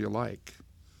the things you like.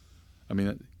 I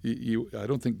mean, I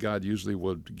don't think God usually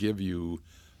would give you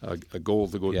a goal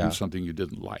to go do something you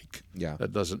didn't like. Yeah.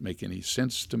 That doesn't make any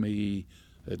sense to me.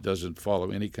 It doesn't follow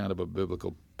any kind of a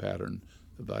biblical pattern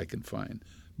that I can find.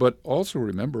 But also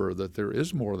remember that there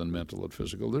is more than mental and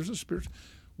physical. There's a spiritual.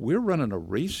 We're running a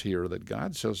race here that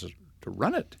God says to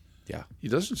run it. Yeah. He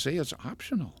doesn't say it's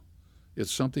optional.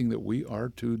 It's something that we are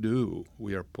to do.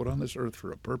 We are put on this earth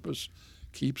for a purpose.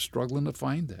 Keep struggling to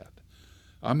find that.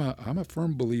 I'm a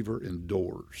firm believer in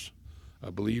doors. I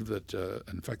believe that,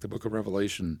 in fact, the book of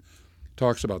Revelation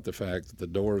talks about the fact that the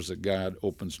doors that God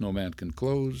opens, no man can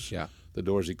close. Yeah. The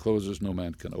doors he closes, no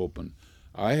man can open.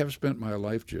 I have spent my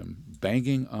life, Jim,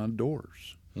 banging on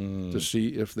doors to see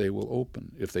if they will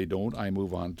open. If they don't, I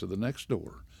move on to the next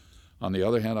door. On the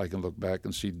other hand, I can look back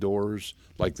and see doors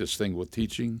like this thing with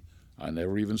teaching. I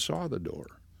never even saw the door,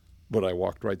 but I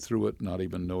walked right through it, not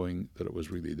even knowing that it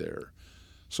was really there.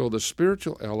 So the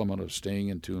spiritual element of staying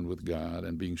in tune with God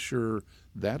and being sure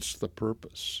that's the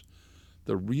purpose.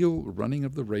 The real running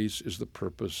of the race is the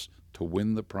purpose to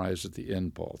win the prize at the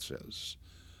end, Paul says.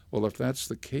 Well, if that's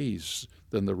the case,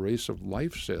 then the race of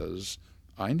life says,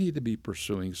 I need to be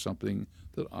pursuing something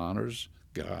that honors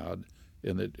God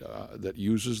and that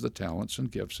uses the talents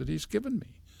and gifts that he's given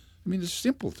me. I mean, it's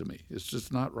simple to me. It's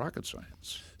just not rocket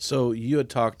science. So you had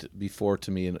talked before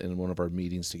to me in one of our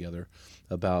meetings together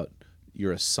about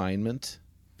your assignment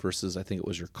versus, I think it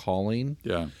was your calling.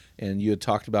 Yeah. And you had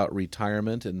talked about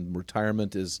retirement, and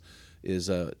retirement is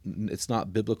it's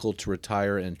not biblical to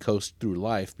retire and coast through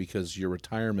life because your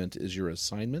retirement is your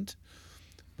assignment,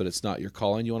 but it's not your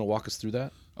calling. You want to walk us through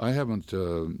that? I haven't.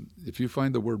 If you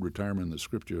find the word retirement in the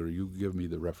scripture, you give me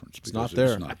the reference. It's not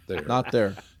there. It's not there. Not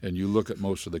there. And you look at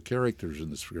most of the characters in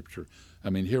the scripture. I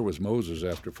mean, here was Moses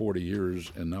after 40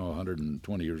 years and now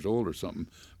 120 years old or something,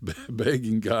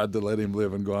 begging God to let him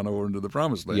live and gone over into the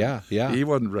promised land. Yeah. He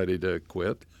wasn't ready to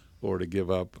quit or to give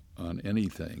up on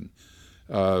anything.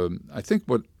 I think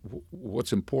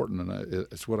what's important, and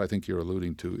it's what I think you're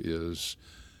alluding to, is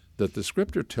that the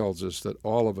scripture tells us that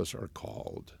all of us are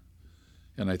called.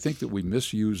 And I think that we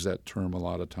misuse that term a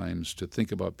lot of times to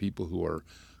think about people who are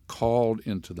called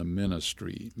into the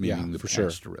ministry, meaning the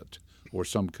pastorate, or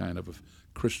some kind of a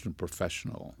Christian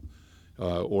professional,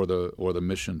 or the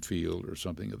mission field, or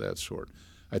something of that sort.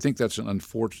 I think that's an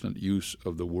unfortunate use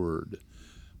of the word.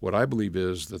 What I believe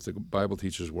is that the Bible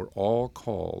teaches we're all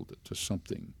called to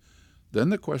something. Then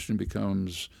the question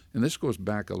becomes, and this goes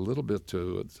back a little bit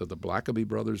to the Blackaby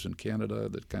brothers in Canada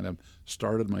that kind of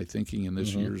started my thinking in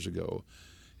this years ago,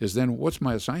 is then what's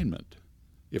my assignment?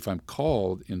 If I'm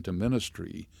called into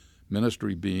ministry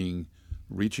being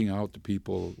reaching out to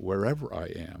people wherever I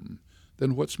am,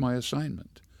 then what's my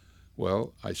assignment?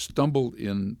 Well, I stumbled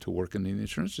into working in the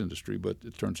insurance industry, but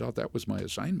it turns out that was my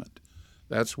assignment.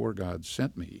 That's where God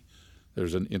sent me.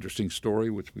 There's an interesting story,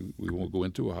 which we won't go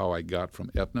into, how I got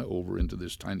from Aetna over into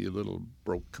this tiny little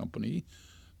broke company.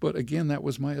 But again, that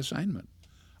was my assignment.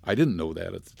 I didn't know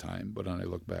that at the time, but when I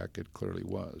look back, it clearly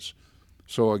was.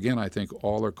 So again, I think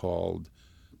all are called,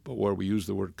 but where we use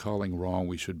the word calling wrong,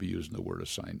 we should be using the word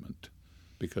assignment.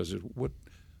 Because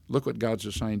look what God's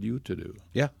assigned you to do.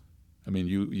 Yeah. I mean,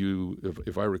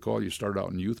 if I recall, you started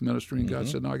out in youth ministry, and God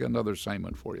said, no, I got another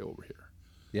assignment for you over here.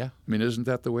 Yeah. I mean, isn't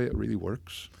that the way it really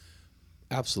works?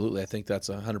 Absolutely. I think that's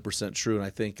 100% true. And I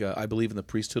think I believe in the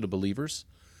priesthood of believers.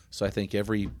 So I think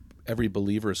every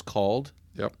believer is called.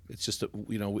 Yep. It's just,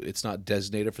 it's not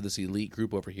designated for this elite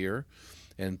group over here.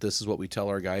 And this is what we tell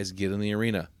our guys: get in the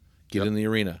arena, in the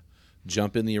arena,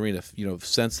 jump in the arena,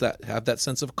 have that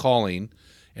sense of calling,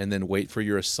 and then wait for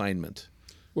your assignment.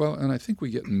 Well, and I think we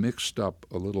get mixed up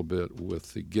a little bit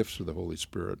with the gifts of the Holy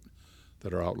Spirit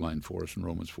that are outlined for us in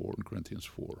Romans 4 and Corinthians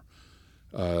 4.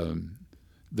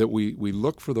 That we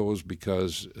look for those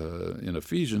because in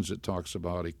Ephesians it talks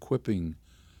about equipping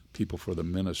people for the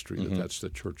ministry, that's the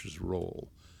church's role.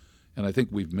 And I think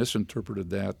we've misinterpreted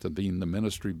that to being the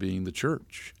ministry being the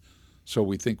church. So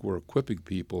we think we're equipping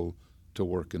people to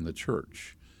work in the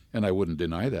church. And I wouldn't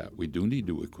deny that. We do need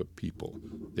to equip people.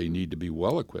 They need to be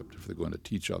well equipped if they're going to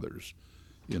teach others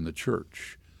in the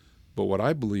church. But what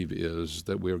I believe is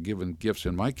that we are given gifts.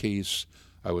 In my case,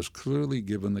 I was clearly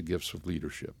given the gifts of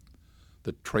leadership.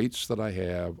 The traits that I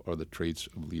have are the traits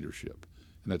of leadership.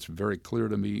 And that's very clear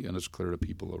to me, and it's clear to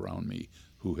people around me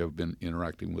who have been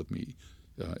interacting with me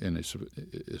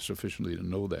sufficiently to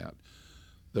know that.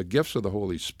 The gifts of the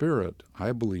Holy Spirit,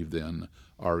 I believe then,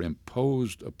 are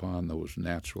imposed upon those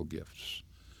natural gifts.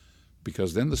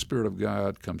 Because then the Spirit of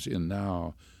God comes in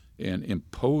now and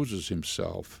imposes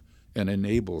himself and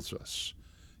enables us.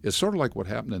 It's sort of like what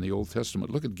happened in the Old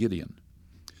Testament. Look at Gideon.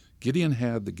 Gideon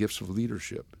had the gifts of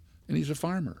leadership, and he's a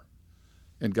farmer.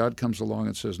 And God comes along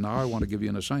and says, now I want to give you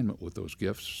an assignment with those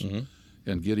gifts.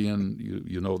 And Gideon,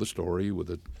 you know the story with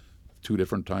the 2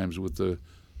 different times with the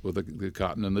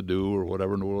cotton and the dew or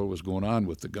whatever in the world was going on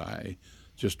with the guy,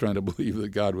 just trying to believe that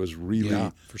God was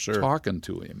really talking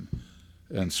to him.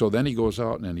 And so then he goes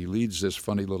out and he leads this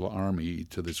funny little army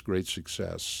to this great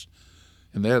success.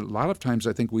 And a lot of times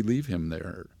I think we leave him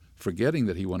there, forgetting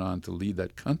that he went on to lead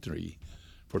that country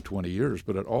for 20 years.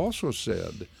 But it also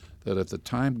said that at the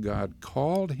time God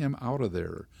called him out of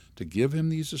there to give him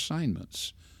these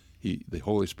assignments, the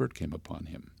Holy Spirit came upon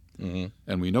him.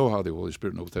 And we know how the Holy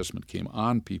Spirit in the Old Testament came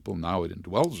on people. Now it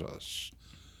indwells us.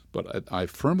 But I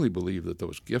firmly believe that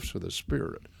those gifts of the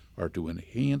Spirit are to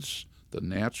enhance the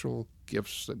natural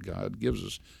gifts that God gives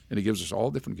us. And he gives us all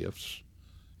different gifts,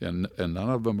 and none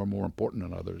of them are more important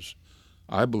than others.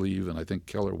 I believe, and I think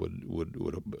Keller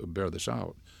would bear this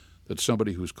out, that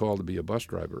somebody who's called to be a bus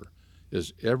driver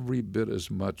is every bit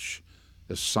as much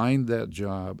assigned that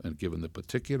job and given the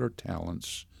particular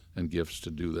talents and gifts to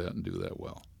do that and do that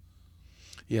well.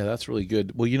 Yeah, that's really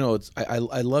good. Well,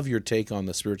 I love your take on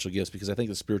the spiritual gifts, because I think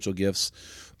the spiritual gifts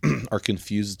are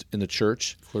confused in the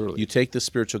church. Clearly. You take the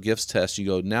spiritual gifts test, you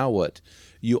go, now what?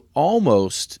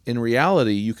 In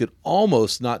reality, you could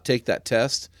almost not take that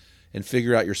test and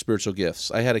figure out your spiritual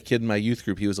gifts. I had a kid in my youth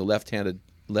group. He was a left-handed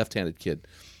kid.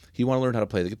 He wanted to learn how to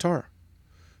play the guitar.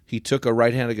 He took a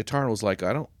right-handed guitar and was like,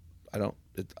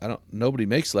 nobody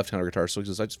makes left-handed guitar. So he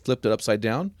says, I just flipped it upside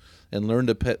down and learned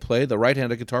to play the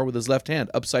right-handed guitar with his left hand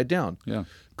upside down. Yeah.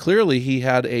 Clearly, he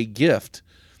had a gift.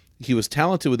 He was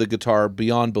talented with the guitar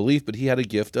beyond belief, but he had a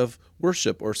gift of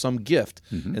worship or some gift.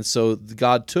 And so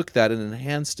God took that and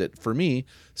enhanced it. For me,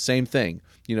 same thing.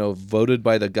 Voted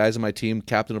by the guys on my team,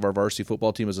 captain of our varsity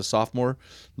football team as a sophomore,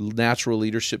 natural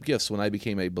leadership gifts. When I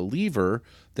became a believer,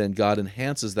 then God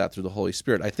enhances that through the Holy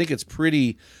Spirit. I think it's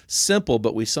pretty simple,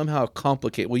 but we somehow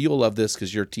complicate. Well, you'll love this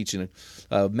because you're teaching.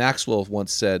 Maxwell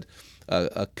once said,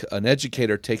 an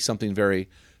educator takes something very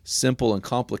simple and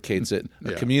complicates it.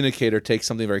 A communicator takes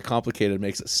something very complicated and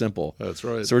makes it simple. That's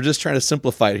right. So we're just trying to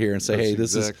simplify it here and say, That's hey,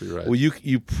 this exactly is right. Well,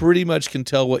 you pretty much can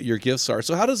tell what your gifts are.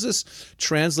 So how does this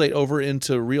translate over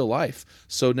into real life?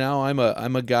 So now I'm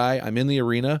a guy, I'm in the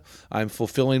arena, I'm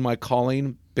fulfilling my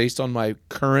calling based on my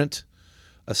current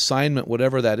assignment,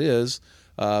 whatever that is.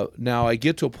 Now I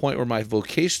get to a point where my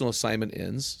vocational assignment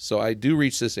ends. So I do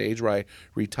reach this age where I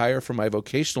retire from my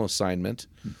vocational assignment.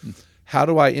 How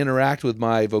do I interact with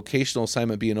my vocational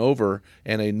assignment being over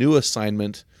and a new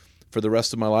assignment for the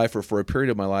rest of my life or for a period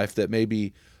of my life that may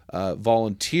be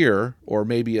volunteer or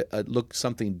maybe look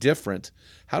something different?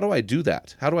 How do I do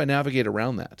that? How do I navigate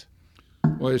around that?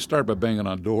 Well, you start by banging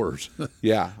on doors.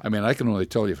 Yeah. I mean, I can only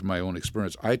tell you from my own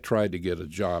experience. I tried to get a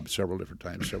job several different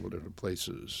times, several different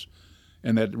places,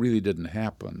 and that really didn't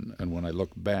happen. And when I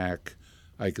look back,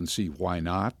 I can see why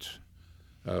not.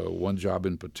 One job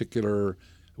in particular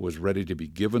was ready to be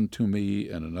given to me,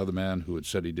 and another man who had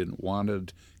said he didn't want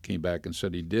it came back and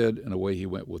said he did, and away he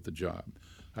went with the job.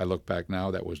 I look back now,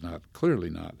 that was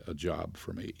clearly not a job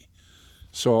for me.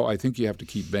 So I think you have to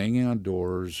keep banging on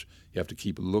doors. You have to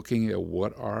keep looking at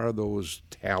what are those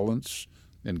talents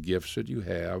and gifts that you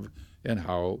have, and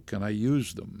how can I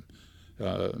use them.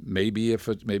 Maybe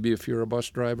if you're a bus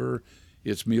driver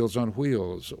it's Meals on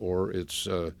Wheels, or it's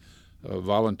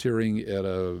volunteering at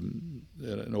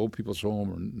an old people's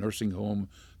home or nursing home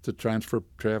to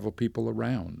travel people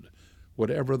around.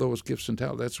 Whatever those gifts and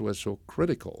talents, that's what's so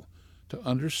critical, to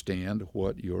understand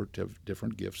what your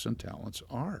different gifts and talents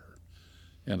are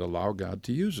and allow God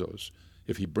to use those.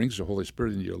 If he brings the Holy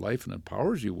Spirit into your life and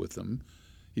empowers you with them,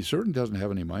 he certainly doesn't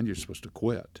have any mind you're supposed to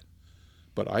quit.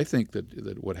 But I think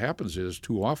that what happens is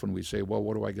too often we say, well,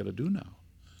 what do I got to do now?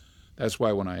 That's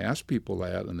why when I ask people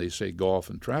that and they say golf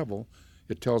and travel,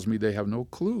 it tells me they have no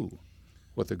clue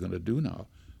what they're going to do now.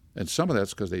 And some of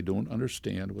that's because they don't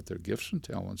understand what their gifts and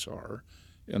talents are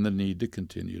and the need to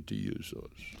continue to use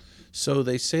those. So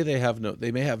they say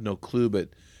they may have no clue, but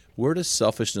where does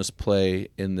selfishness play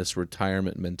in this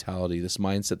retirement mentality, this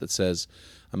mindset that says,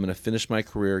 I'm going to finish my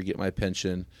career, get my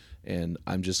pension, and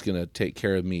I'm just going to take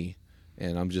care of me,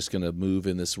 and I'm just going to move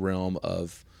in this realm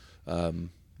of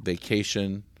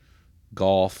vacation,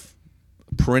 golf,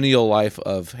 perennial life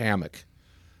of hammock?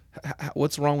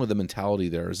 What's wrong with the mentality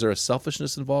there? Is there a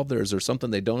selfishness involved there? Is there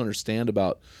something they don't understand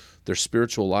about their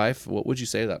spiritual life? What would you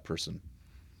say to that person?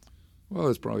 Well,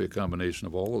 it's probably a combination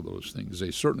of all of those things.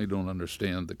 They certainly don't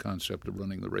understand the concept of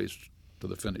running the race to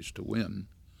the finish to win,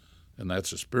 and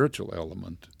that's a spiritual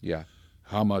element. Yeah.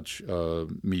 How much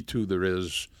Me Too there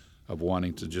is of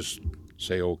wanting to just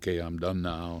say, okay, I'm done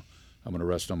now. I'm going to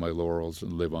rest on my laurels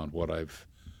and live on what I've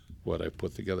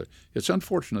put together. It's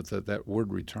unfortunate that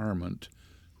word retirement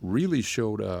really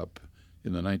showed up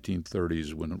in the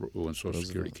 1930s when Social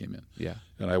Security came in. Yeah.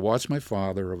 And I watched my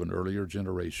father of an earlier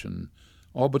generation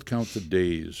all but count the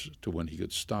days to when he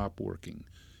could stop working.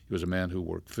 He was a man who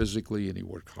worked physically and he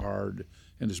worked hard,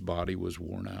 and his body was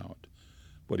worn out.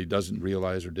 What he doesn't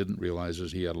realize or didn't realize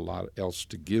is he had a lot else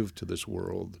to give to this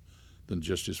world than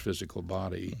just his physical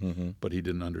body, but he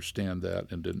didn't understand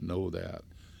that and didn't know that.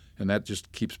 And that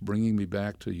just keeps bringing me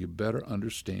back to you better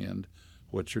understand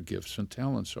what your gifts and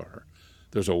talents are.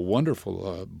 There's a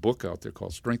wonderful book out there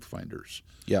called Strength Finders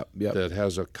that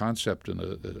has a concept and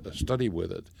a study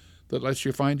with it that lets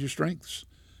you find your strengths.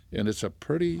 And it's a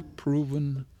pretty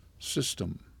proven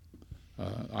system.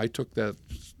 I took that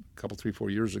a couple, 3, 4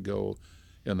 years ago,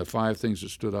 and the 5 things that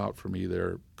stood out for me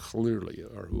there clearly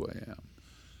are who I am.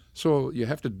 So you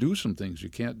have to do some things. You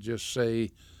can't just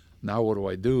say, now what do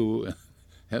I do,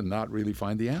 and not really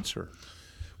find the answer.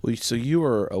 Well, so you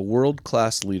are a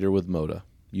world-class leader with Moda.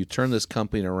 You turned this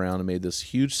company around and made this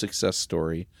huge success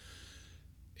story,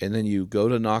 and then you go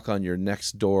to knock on your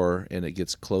next door and it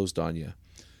gets closed on you.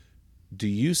 Do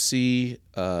you see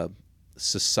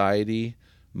society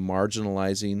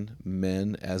marginalizing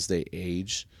men as they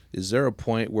age? Is there a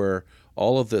point where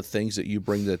all of the things that you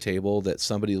bring to the table, that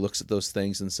somebody looks at those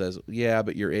things and says, yeah,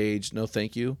 but your age, no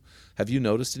thank you? Have you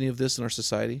noticed any of this in our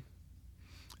society?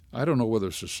 I don't know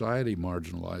whether society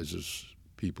marginalizes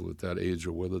people at that age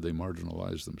or whether they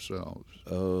marginalize themselves.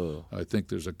 Oh. I think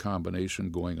there's a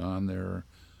combination going on there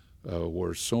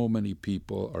where so many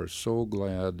people are so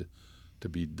glad to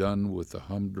be done with the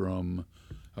humdrum.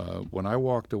 When I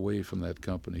walked away from that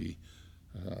company,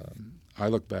 I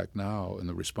look back now and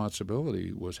the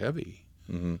responsibility was heavy,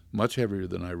 much heavier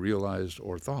than I realized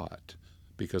or thought,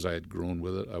 because I had grown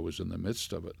with it. I was in the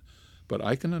midst of it. But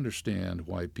I can understand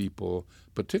why people,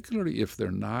 particularly if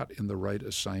they're not in the right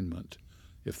assignment,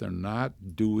 if they're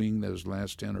not doing those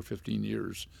last 10 or 15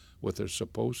 years what they're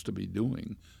supposed to be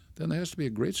doing, then there has to be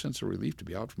a great sense of relief to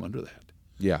be out from under that.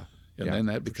 Yeah. And then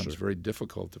that becomes very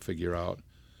difficult to figure out.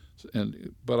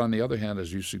 But on the other hand,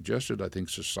 as you suggested, I think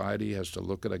society has to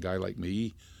look at a guy like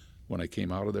me when I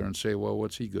came out of there and say, well,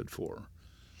 what's he good for?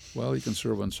 Well, he can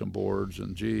serve on some boards,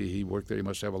 and gee, he worked there, he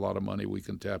must have a lot of money, we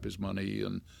can tap his money,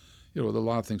 and there are a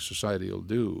lot of things society will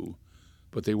do,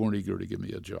 but they weren't eager to give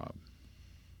me a job.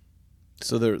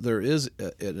 So there is,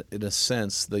 in a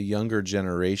sense, the younger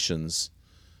generations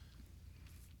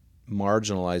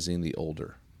marginalizing the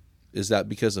older. Is that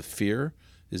because of fear?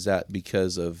 Is that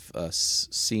because of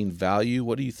seeing value?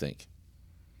 What do you think?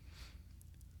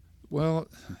 Well,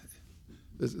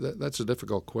 that's a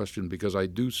difficult question, because I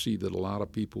do see that a lot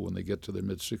of people, when they get to their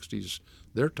mid-60s,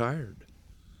 they're tired.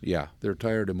 Yeah. They're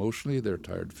tired emotionally, they're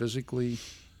tired physically,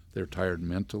 they're tired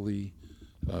mentally.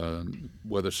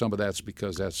 Whether some of that's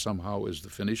because that somehow is the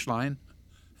finish line.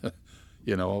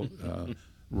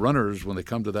 Runners, when they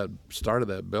come to that start of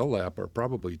that bell lap, are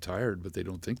probably tired, but they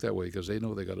don't think that way because they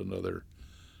know they got another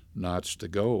notch to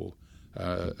go.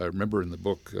 I remember in the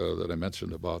book that I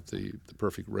mentioned about the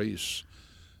perfect race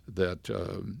that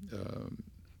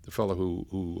the fellow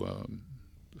who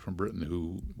from Britain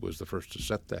who was the first to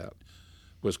set that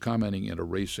was commenting in a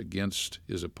race against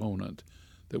his opponent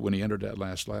that when he entered that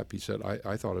last lap, he said,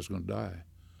 I thought I was going to die.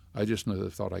 I just never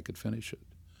thought I could finish it.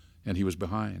 And he was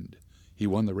behind. He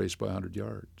won the race by 100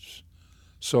 yards.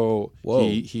 So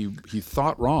he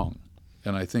thought wrong.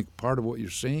 And I think part of what you're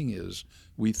saying is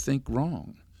we think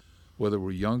wrong. Whether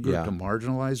we're younger to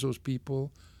marginalize those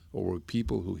people, or we're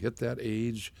people who hit that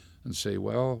age and say,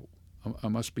 well, I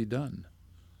must be done.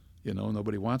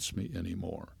 Nobody wants me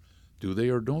anymore. Do they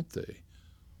or don't they?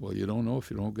 Well, you don't know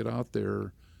if you don't get out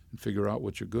there and figure out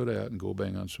what you're good at and go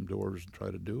bang on some doors and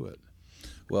try to do it.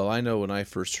 Well, I know when I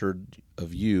first heard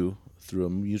of you through a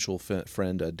mutual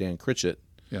friend, Dan Critchett,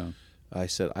 I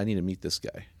said, I need to meet this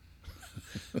guy.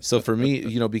 So for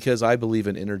me, because I believe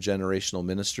in intergenerational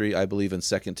ministry, I believe in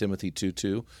 2 Timothy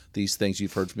 2:2. These things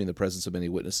you've heard from me in the presence of many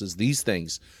witnesses. These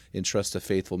things entrust to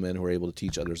faithful men who are able to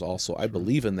teach others also. I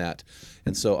believe in that.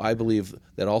 And so I believe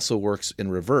that also works in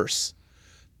reverse,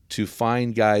 to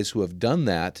find guys who have done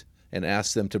that and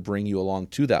ask them to bring you along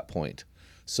to that point.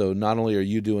 So not only are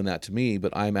you doing that to me,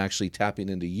 but I'm actually tapping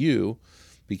into you,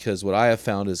 because what I have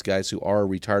found is guys who are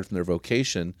retired from their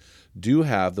vocation do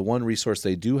have, the one resource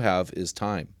they do have is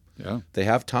time. Yeah. They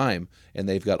have time, and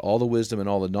they've got all the wisdom and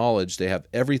all the knowledge. They have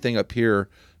everything up here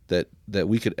that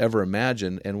we could ever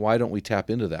imagine, and why don't we tap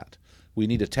into that? We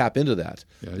need to tap into that.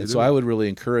 Yeah, and so I would really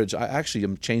encourage, I actually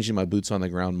am changing my boots on the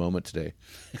ground moment today,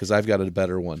 because I've got a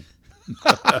better one.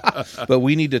 But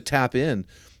we need to tap in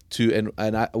to,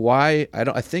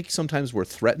 I think sometimes we're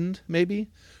threatened, maybe.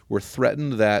 We're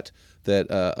threatened that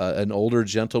an older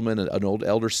gentleman, an old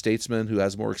elder statesman who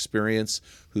has more experience,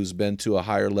 who's been to a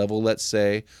higher level, let's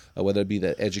say, whether it be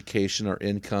the education or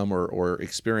income or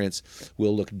experience,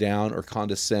 will look down or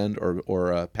condescend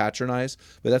or patronize.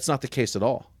 But that's not the case at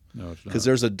all. No, it's not. Because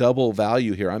there's a double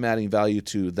value here. I'm adding value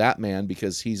to that man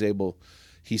because he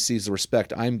sees the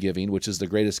respect I'm giving, which is the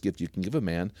greatest gift you can give a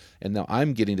man. And now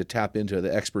I'm getting to tap into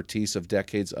the expertise of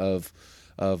decades of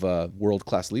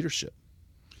world-class leadership.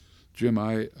 Jim,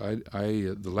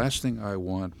 the last thing I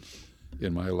want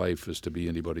in my life is to be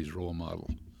anybody's role model.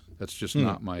 That's just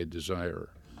not my desire.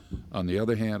 On the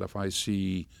other hand, if I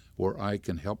see where I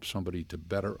can help somebody to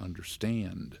better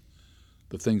understand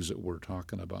the things that we're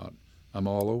talking about, I'm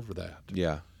all over that.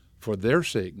 Yeah. For their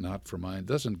sake, not for mine. It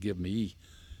doesn't give me,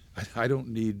 I don't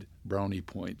need brownie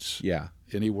points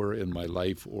anywhere in my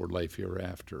life or life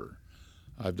hereafter.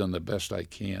 I've done the best I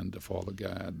can to follow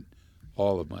God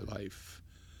all of my life.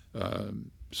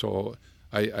 So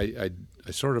I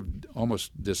sort of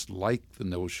almost dislike the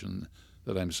notion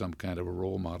that I'm some kind of a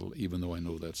role model, even though I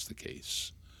know that's the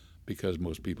case, because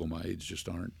most people my age just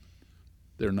aren't.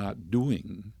 They're not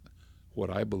doing what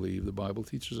I believe the Bible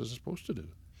teaches us supposed to do.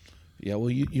 Yeah, well,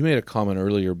 you made a comment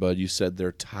earlier, Bud. You said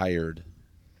they're tired.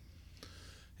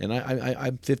 And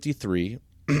I'm 53,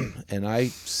 and I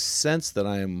sense that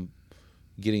I am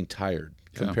getting tired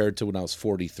compared to when I was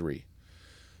 43.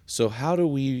 So how do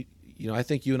we, I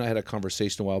think you and I had a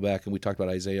conversation a while back, and we talked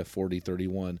about Isaiah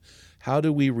 40:31. How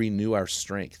do we renew our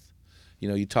strength?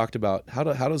 You talked about how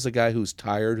does a guy who's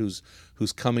tired,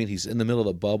 who's coming, he's in the middle of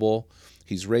the bubble,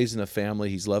 he's raising a family,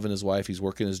 he's loving his wife, he's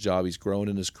working his job, he's growing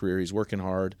in his career, he's working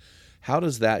hard. How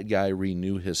does that guy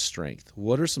renew his strength?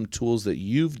 What are some tools that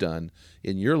you've done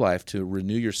in your life to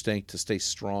renew your strength to stay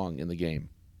strong in the game,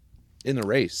 in the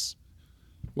race?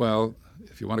 Well,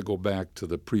 if you want to go back to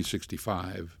the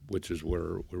pre-65, which is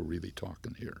where we're really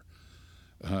talking here,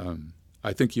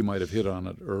 I think you might have hit on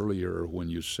it earlier when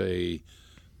you say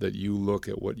that you look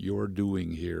at what you're doing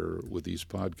here with these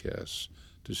podcasts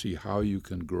to see how you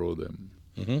can grow them.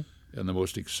 Mm-hmm. And the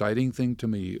most exciting thing to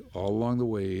me all along the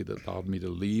way that allowed me to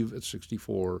leave at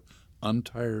 64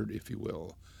 untired, if you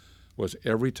will, was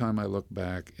every time I looked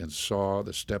back and saw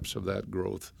the steps of that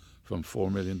growth from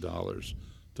 $4 million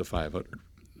to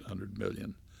 $500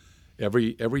 million.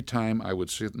 Every time I would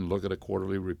sit and look at a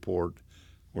quarterly report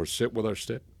or sit with our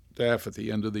staff at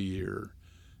the end of the year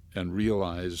and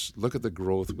realize, look at the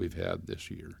growth we've had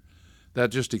this year.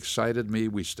 That just excited me.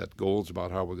 We set goals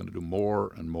about how we're going to do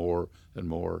more and more and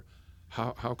more.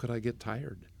 How could I get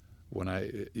tired when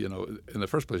in the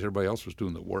first place, everybody else was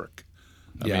doing the work.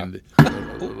 I mean,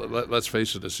 let's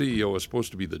face it, the CEO is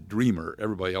supposed to be the dreamer.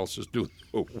 Everybody else is doing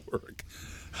the work.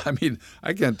 I mean,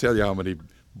 I can't tell you how many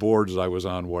boards I was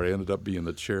on where I ended up being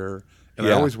the chair. And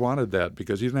I always wanted that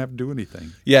because you didn't have to do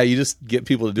anything. Yeah, you just get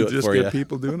people to do it for you. You just get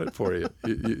people doing it for you.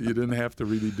 You didn't have to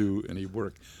really do any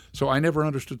work. So I never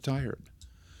understood tired.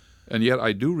 And yet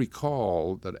I do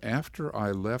recall that after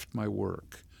I left my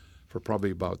work for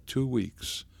probably about 2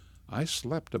 weeks, I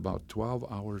slept about 12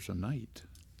 hours a night.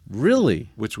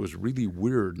 Really? Which was really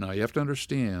weird. Now, you have to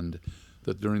understand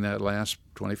that during that last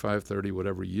 25, 30,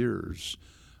 whatever years,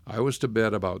 I was to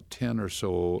bed about 10 or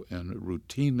so and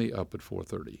routinely up at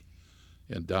 4:30.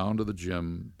 and down to the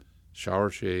gym, shower,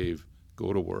 shave,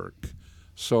 go to work.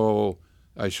 So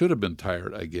I should have been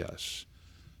tired, I guess.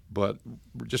 But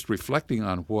just reflecting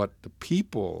on what the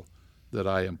people that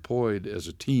I employed as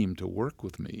a team to work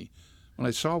with me, when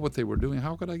I saw what they were doing,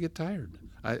 how could I get tired?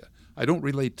 I don't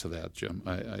relate to that, Jim.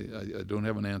 I don't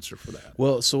have an answer for that.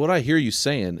 Well, so what I hear you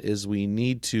saying is we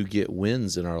need to get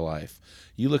wins in our life.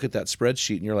 You look at that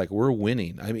spreadsheet and you're like, we're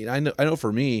winning. I mean, I know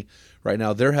for me right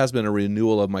now, there has been a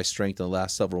renewal of my strength in the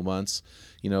last several months.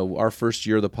 You know, our first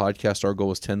year of the podcast, our goal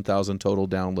was 10,000 total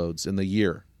downloads in the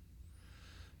year.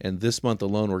 And this month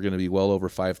alone, we're going to be well over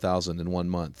 5,000 in 1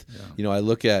 month. Yeah. You know, I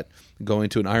look at going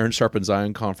to an Iron Sharpens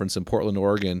Iron conference in Portland,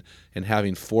 Oregon, and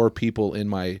having 4 people in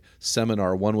my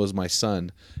seminar. One was my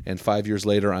son. And 5 years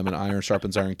later, I'm an Iron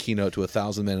Sharpens Iron keynote to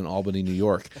 1,000 men in Albany, New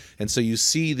York. And so you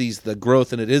see the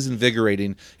growth, and it is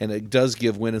invigorating, and it does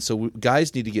give win. And so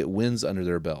guys need to get wins under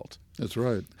their belt. That's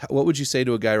right. What would you say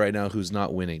to a guy right now who's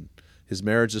not winning? His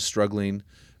marriage is struggling.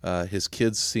 His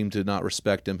kids seem to not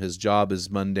respect him. His job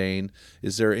is mundane.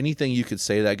 Is there anything you could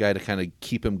say to that guy to kind of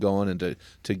keep him going and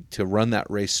to run that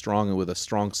race strong and with a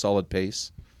strong, solid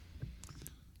pace?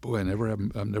 Boy, I've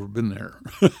never been there.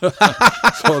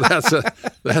 So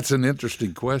that's an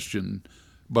interesting question.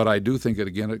 But I do think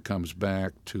it comes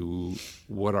back to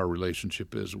what our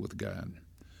relationship is with God.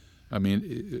 I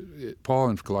mean, Paul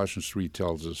in Colossians 3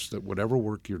 tells us that whatever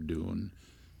work you're doing,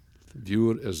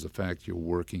 view it as the fact you're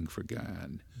working for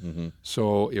God. Mm-hmm.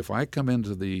 So if I come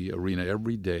into the arena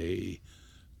every day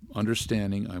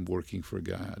understanding I'm working for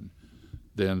God,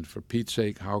 then for Pete's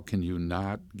sake, how can you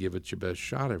not give it your best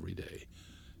shot every day?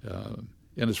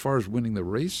 And as far as winning the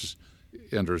race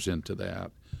enters into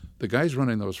that, the guys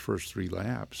running those first 3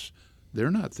 laps,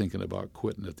 they're not thinking about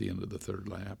quitting at the end of the 3rd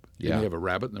lap. You may have a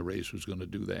rabbit in the race who's going to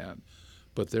do that,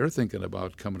 but they're thinking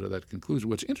about coming to that conclusion.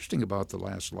 What's interesting about the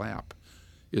last lap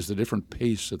is the different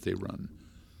pace that they run.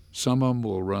 Some of them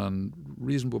will run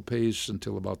reasonable pace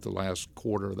until about the last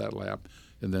quarter of that lap,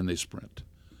 and then they sprint.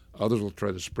 Others will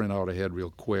try to sprint out ahead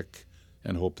real quick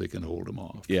and hope they can hold them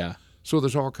off. Yeah. So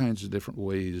there's all kinds of different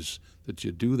ways that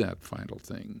you do that final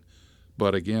thing.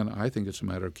 But again, I think it's a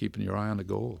matter of keeping your eye on the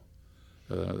goal.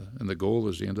 And the goal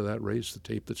is the end of that race, the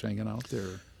tape that's hanging out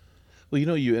there. Well, you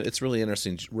know, it's really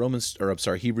interesting.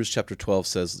 Hebrews chapter 12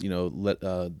 says, you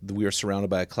know, we are surrounded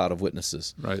by a cloud of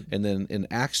witnesses. Right. And then in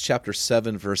Acts chapter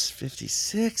 7, verse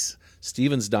 56,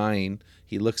 Stephen's dying.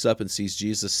 He looks up and sees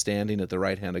Jesus standing at the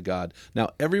right hand of God.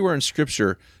 Now, everywhere in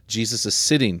Scripture, Jesus is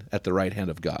sitting at the right hand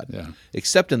of God. Yeah.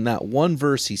 Except in that one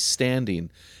verse, he's standing.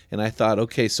 And I thought,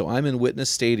 okay, so I'm in Witness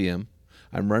Stadium.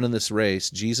 I'm running this race.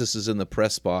 Jesus is in the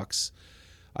press box.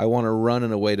 I want to run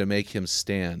in a way to make him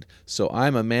stand. So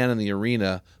I'm a man in the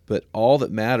arena, but all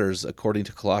that matters, according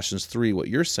to Colossians 3, what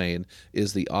you're saying,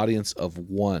 is the audience of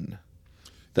one.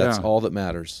 That's all that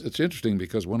matters. It's interesting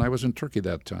because when I was in Turkey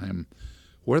that time,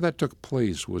 where that took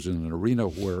place was in an arena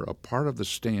where a part of the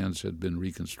stands had been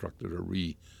reconstructed or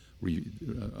they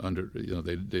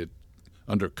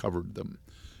undercovered them,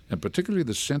 and particularly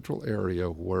the central area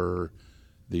where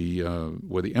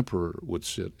the emperor would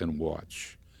sit and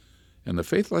watch. And the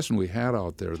faith lesson we had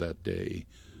out there that day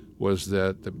was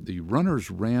that the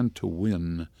runners ran to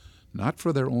win, not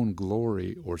for their own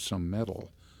glory or some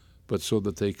medal, but so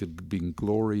that they could bring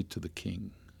glory to the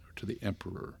king or to the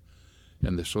emperor.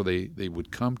 And so they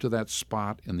would come to that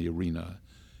spot in the arena,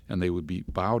 and they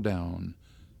would bow down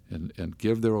and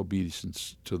give their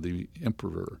obedience to the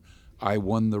emperor. I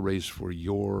won the race for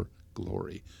your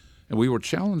glory. And we were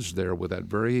challenged there with that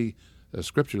very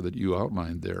scripture that you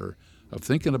outlined there, of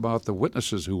thinking about the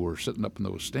witnesses who were sitting up in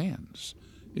those stands,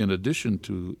 in addition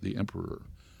to the emperor.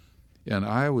 And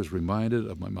I was reminded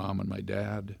of my mom and my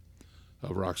dad,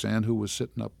 of Roxanne who was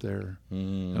sitting up there.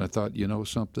 Mm. And I thought, you know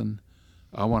something?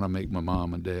 I want to make my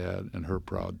mom and dad and her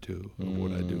proud too of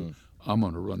what I do. I'm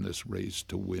going to run this race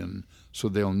to win, so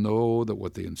they'll know that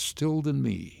what they instilled in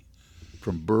me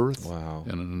from birth,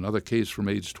 and in another case from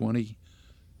age 20,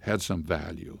 had some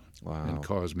value and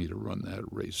caused me to run that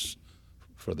race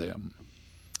for them.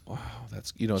 Wow,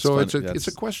 that's it's so fun. it's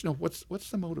a question of what's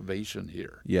the motivation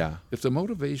here. Yeah, if the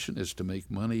motivation is to make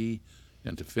money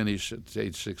and to finish at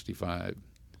age 65,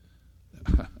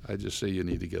 I just say you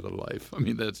need to get a life. I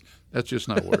mean, that's just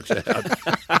not where it's at.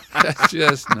 That's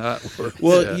just not where it's at.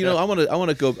 Well, I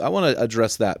want to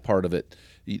address that part of it.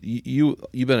 You've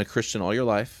been a Christian all your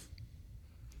life.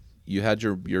 You had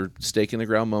your stake in the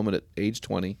ground moment at age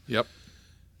 20. Yep.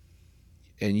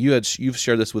 And you've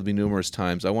shared this with me numerous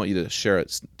times. I want you to share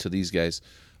it to these guys.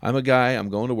 I'm a guy. I'm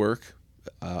going to work.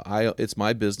 It's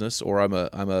my business, or I'm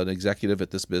an executive at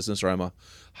this business, or I'm a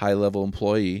high level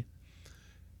employee.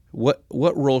 What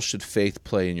role should faith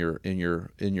play in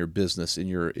your business, in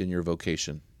your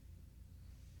vocation?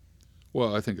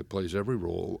 Well, I think it plays every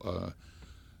role.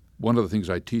 One of the things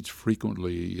I teach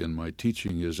frequently in my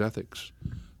teaching is ethics,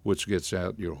 which gets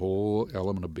at your whole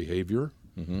element of behavior.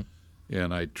 Mm-hmm.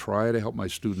 And I try to help my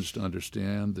students to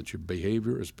understand that your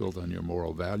behavior is built on your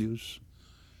moral values,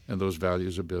 and those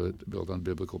values are built on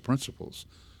biblical principles.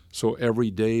 So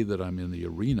every day that I'm in the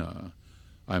arena,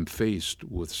 I'm faced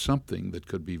with something that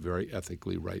could be very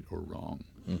ethically right or wrong.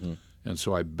 Mm-hmm. And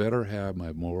so I better have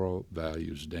my moral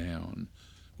values down,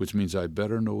 which means I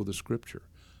better know the Scripture.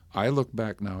 I look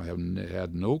back now, I have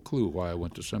had no clue why I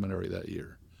went to seminary that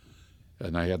year.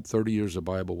 And I had 30 years of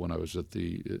Bible when I was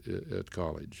at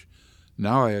college.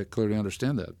 Now I clearly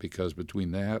understand that, because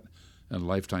between that and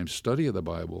lifetime study of the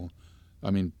Bible,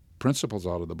 I mean, principles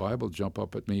out of the Bible jump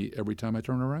up at me every time I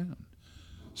turn around.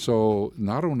 So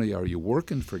not only are you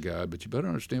working for God, but you better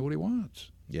understand what He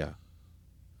wants. Yeah.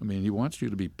 I mean, He wants you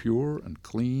to be pure and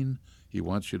clean. He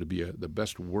wants you to be the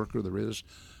best worker there is.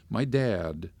 My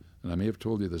dad, and I may have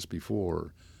told you this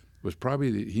before, was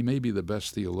he may be the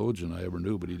best theologian I ever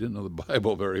knew, but he didn't know the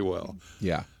Bible very well.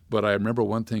 Yeah. But I remember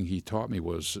one thing he taught me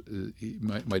was,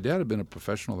 my dad had been a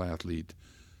professional athlete,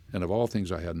 and of all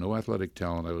things, I had no athletic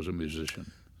talent. I was a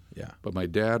musician. Yeah. But my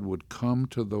dad would come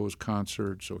to those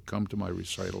concerts or come to my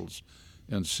recitals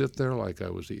and sit there like I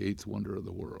was the eighth wonder of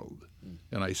the world.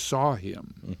 And I saw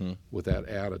him with that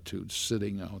attitude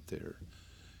sitting out there.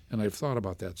 And I've thought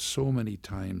about that so many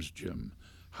times, Jim.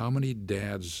 How many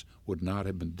dads would not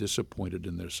have been disappointed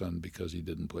in their son because he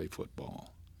didn't play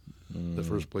football? The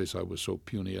first place I was so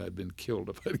puny I'd been killed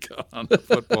if I'd got on the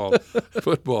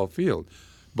football field.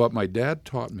 But my dad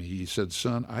taught me, he said,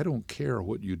 son, I don't care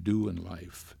what you do in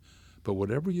life, but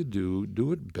whatever you do,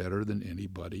 do it better than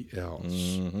anybody else.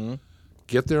 Mm-hmm.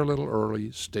 Get there a little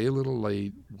early, stay a little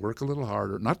late, work a little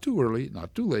harder. Not too early,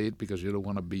 not too late, because you don't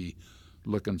want to be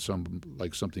looking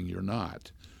like something you're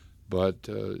not. But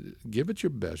give it your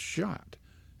best shot.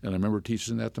 And I remember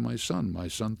teaching that to my son. My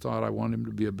son thought I wanted him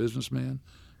to be a businessman.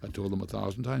 I told him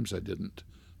 1,000 times I didn't.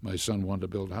 My son wanted to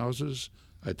build houses.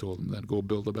 I told him then go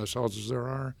build the best houses there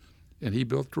are. And he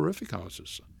built terrific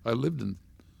houses. I lived in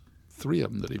 3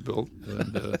 of them that he built,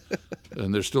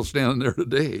 and they're still standing there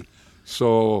today.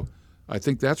 So I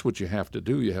think that's what you have to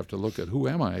do. You have to look at who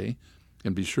am I,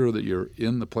 and be sure that you're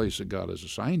in the place that God has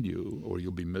assigned you, or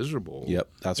you'll be miserable. Yep,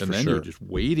 that's for sure. And then you're just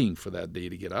waiting for that day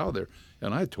to get out of there.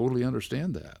 And I totally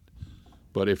understand that.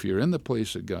 But if you're in the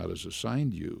place that God has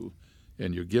assigned you,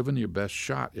 and you're giving your best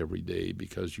shot every day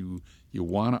because you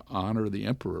want to honor the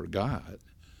Emperor God,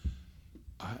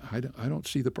 I don't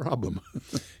see the problem.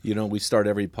 You know, we start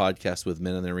every podcast with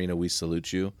Men in the Arena, We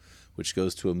Salute You, which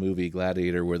goes to a movie,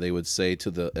 Gladiator, where they would say to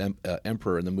the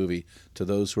Emperor in the movie, to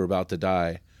those who are about to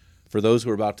die, for those who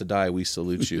are about to die, we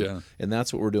salute you. Yeah. And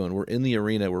that's what we're doing. We're in the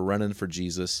arena. We're running for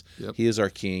Jesus. Yep. He is our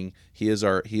King. He is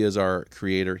our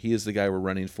Creator. He is the guy we're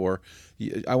running for.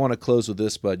 I want to close with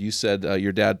this, Bud. You said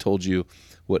your dad told you,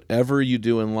 whatever you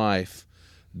do in life,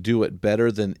 do it better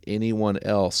than anyone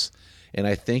else. And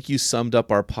I think you summed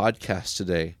up our podcast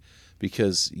today,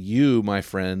 because you, my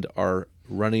friend, are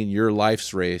running your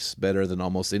life's race better than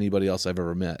almost anybody else I've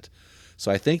ever met.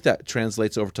 So I think that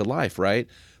translates over to life, right?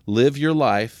 Live your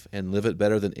life and live it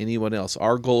better than anyone else.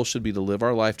 Our goal should be to live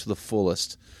our life to the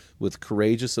fullest with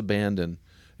courageous abandon.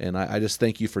 And I just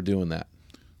thank you for doing that.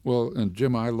 Well, and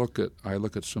Jim, I look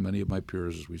at so many of my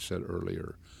peers, as we said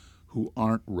earlier, who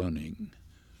aren't running.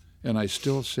 And I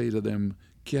still say to them,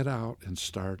 get out and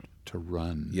start to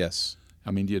run. Yes. I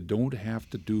mean, you don't have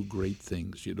to do great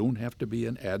things. You don't have to be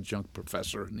an adjunct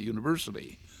professor in the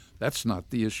university. That's not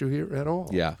the issue here at all.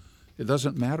 Yeah. It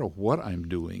doesn't matter what I'm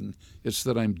doing. It's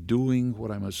that I'm doing what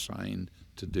I'm assigned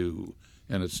to do.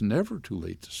 And it's never too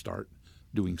late to start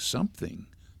doing something.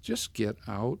 Just get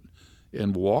out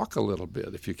and walk a little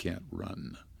bit if you can't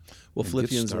run. Well,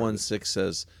 Philippians 1:6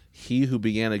 says, he who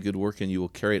began a good work in you will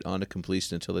carry it on to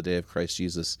completion until the day of Christ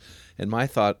Jesus. And my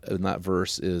thought in that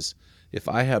verse is, if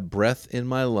I have breath in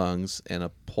my lungs and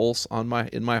a pulse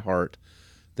in my heart,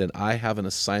 then I have an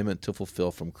assignment to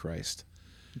fulfill from Christ.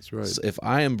 That's right. So if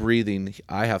I am breathing,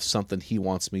 I have something He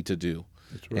wants me to do.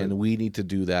 That's right. And we need to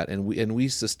do that. And we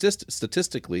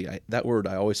statistically, that word,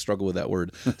 I always struggle with that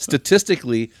word.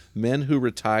 Statistically, men who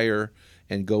retire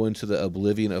and go into the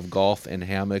oblivion of golf and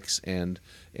hammocks and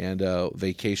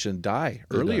vacation die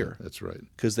earlier. That's right.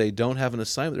 Because they don't have an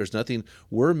assignment. There's nothing.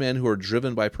 We're men who are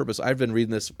driven by purpose. I've been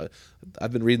reading this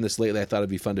lately. I thought it'd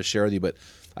be fun to share with you, but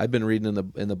I've been reading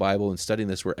in the Bible and studying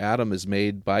this, where Adam is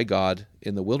made by God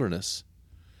in the wilderness.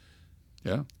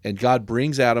 Yeah. And God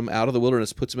brings Adam out of the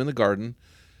wilderness, puts him in the garden.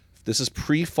 This is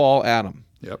pre-fall Adam.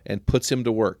 Yep. and puts him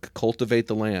to work, cultivate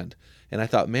the land. And I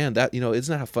thought, man, that,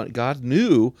 isn't that how fun? God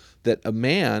knew that a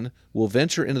man will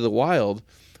venture into the wild,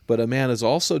 but a man is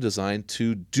also designed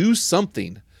to do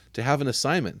something, to have an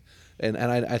assignment. And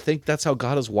I think that's how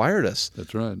God has wired us.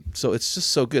 That's right. So it's just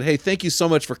so good. Hey, thank you so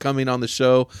much for coming on the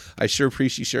show. I sure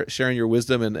appreciate sharing your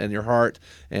wisdom and your heart.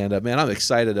 And, man, I'm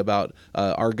excited about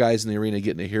our guys in the arena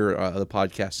getting to hear the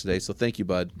podcast today. So thank you,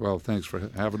 bud. Well, thanks for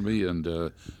having me.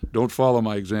 And don't follow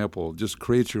my example. Just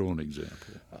create your own example.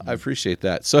 I appreciate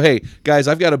that. So, hey, guys,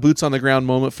 I've got a boots on the ground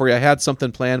moment for you. I had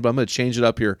something planned, but I'm going to change it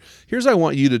up here. Here's what I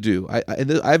want you to do.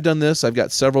 I've done this. I've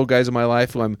got several guys in my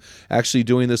life who I'm actually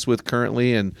doing this with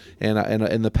currently, and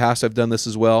in the past I've done this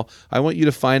as well. I want you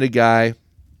to find a guy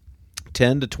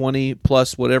 10 to 20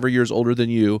 plus whatever years older than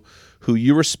you who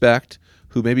you respect,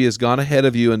 who maybe has gone ahead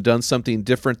of you and done something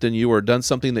different than you, or done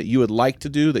something that you would like to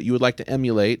do, that you would like to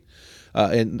emulate.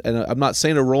 And I'm not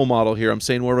saying a role model here. I'm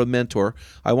saying more of a mentor.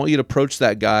 I want you to approach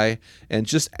that guy and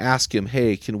just ask him,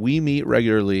 hey, can we meet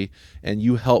regularly and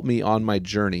you help me on my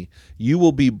journey? You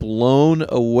will be blown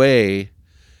away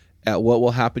at what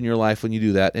will happen in your life when you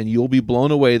do that. And you'll be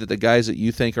blown away that the guys that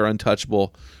you think are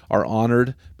untouchable are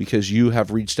honored because you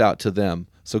have reached out to them.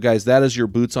 So, guys, that is your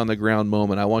boots on the ground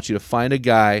moment. I want you to find a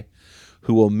guy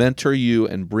who will mentor you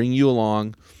and bring you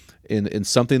along in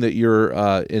something that you're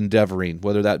endeavoring,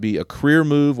 whether that be a career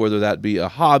move, whether that be a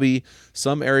hobby,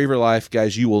 some area of your life.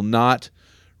 Guys, you will not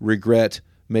regret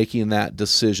making that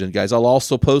decision. Guys, I'll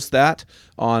also post that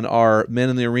on our Men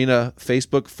in the Arena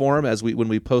Facebook forum when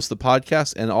we post the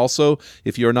podcast. And also,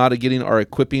 if you're not getting our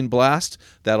equipping blast,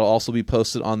 that'll also be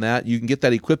posted on that. You can get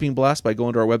that equipping blast by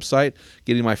going to our website,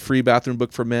 getting my free bathroom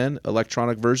book for men,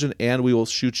 electronic version, and we will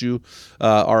shoot you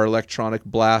our electronic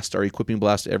blast, our equipping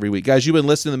blast every week. Guys, you've been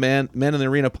listening to the Men in the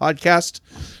Arena podcast.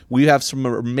 We have some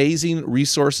amazing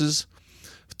resources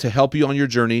to help you on your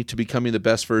journey to becoming the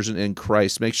best version in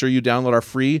Christ. Make sure you download our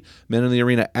free Men in the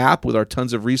Arena app with our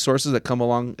tons of resources that come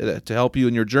along to help you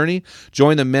in your journey.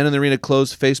 Join the Men in the Arena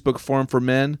closed Facebook forum for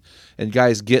men. And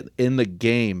guys, get in the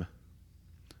game.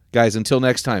 Guys, until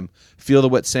next time, feel the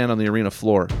wet sand on the arena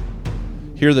floor.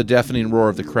 Hear the deafening roar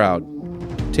of the crowd.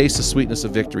 Taste the sweetness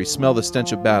of victory. Smell the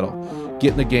stench of battle.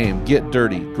 Get in the game. Get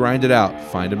dirty. Grind it out.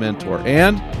 Find a mentor.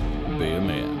 And be a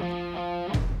man.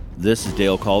 This is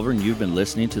Dale Culver, and you've been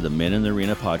listening to the Men in the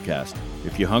Arena podcast.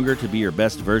 If you hunger to be your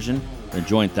best version, then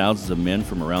join thousands of men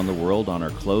from around the world on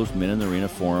our closed Men in the Arena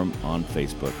forum on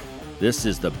Facebook. This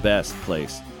is the best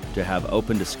place to have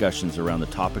open discussions around the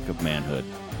topic of manhood.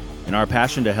 In our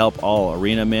passion to help all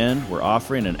arena men, we're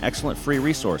offering an excellent free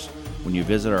resource when you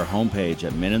visit our homepage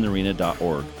at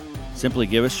meninthearena.org. Simply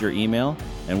give us your email,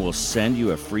 and we'll send you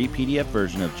a free PDF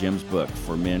version of Jim's book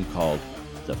for men called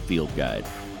The Field Guide,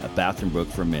 a bathroom book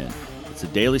for men. It's a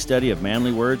daily study of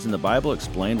manly words in the Bible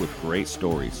explained with great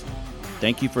stories.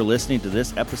 Thank you for listening to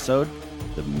this episode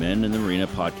of the Men in the Arena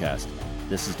podcast.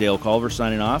 This is Dale Culver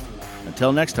signing off.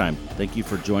 Until next time, thank you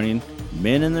for joining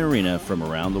Men in the Arena from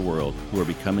around the world who are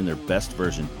becoming their best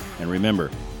version. And remember,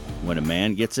 when a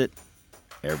man gets it,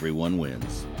 everyone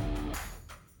wins.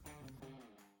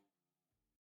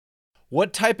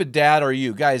 what type of dad are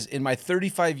you? Guys, in my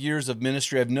 35 years of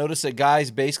ministry, I've noticed that guys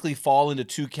basically fall into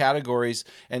two categories.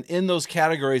 And in those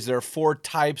categories, there are 4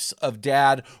 types of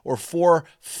dad, or 4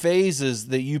 phases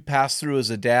that you pass through as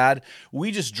a dad.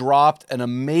 We just dropped an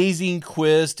amazing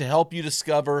quiz to help you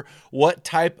discover what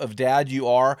type of dad you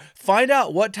are. Find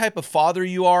out what type of father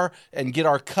you are and get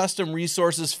our custom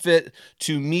resources fit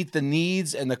to meet the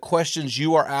needs and the questions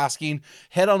you are asking.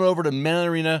 Head on over to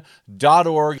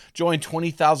meninthearena.org. Join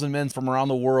 20,000 men from around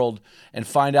the world and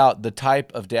find out the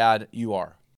type of dad you are.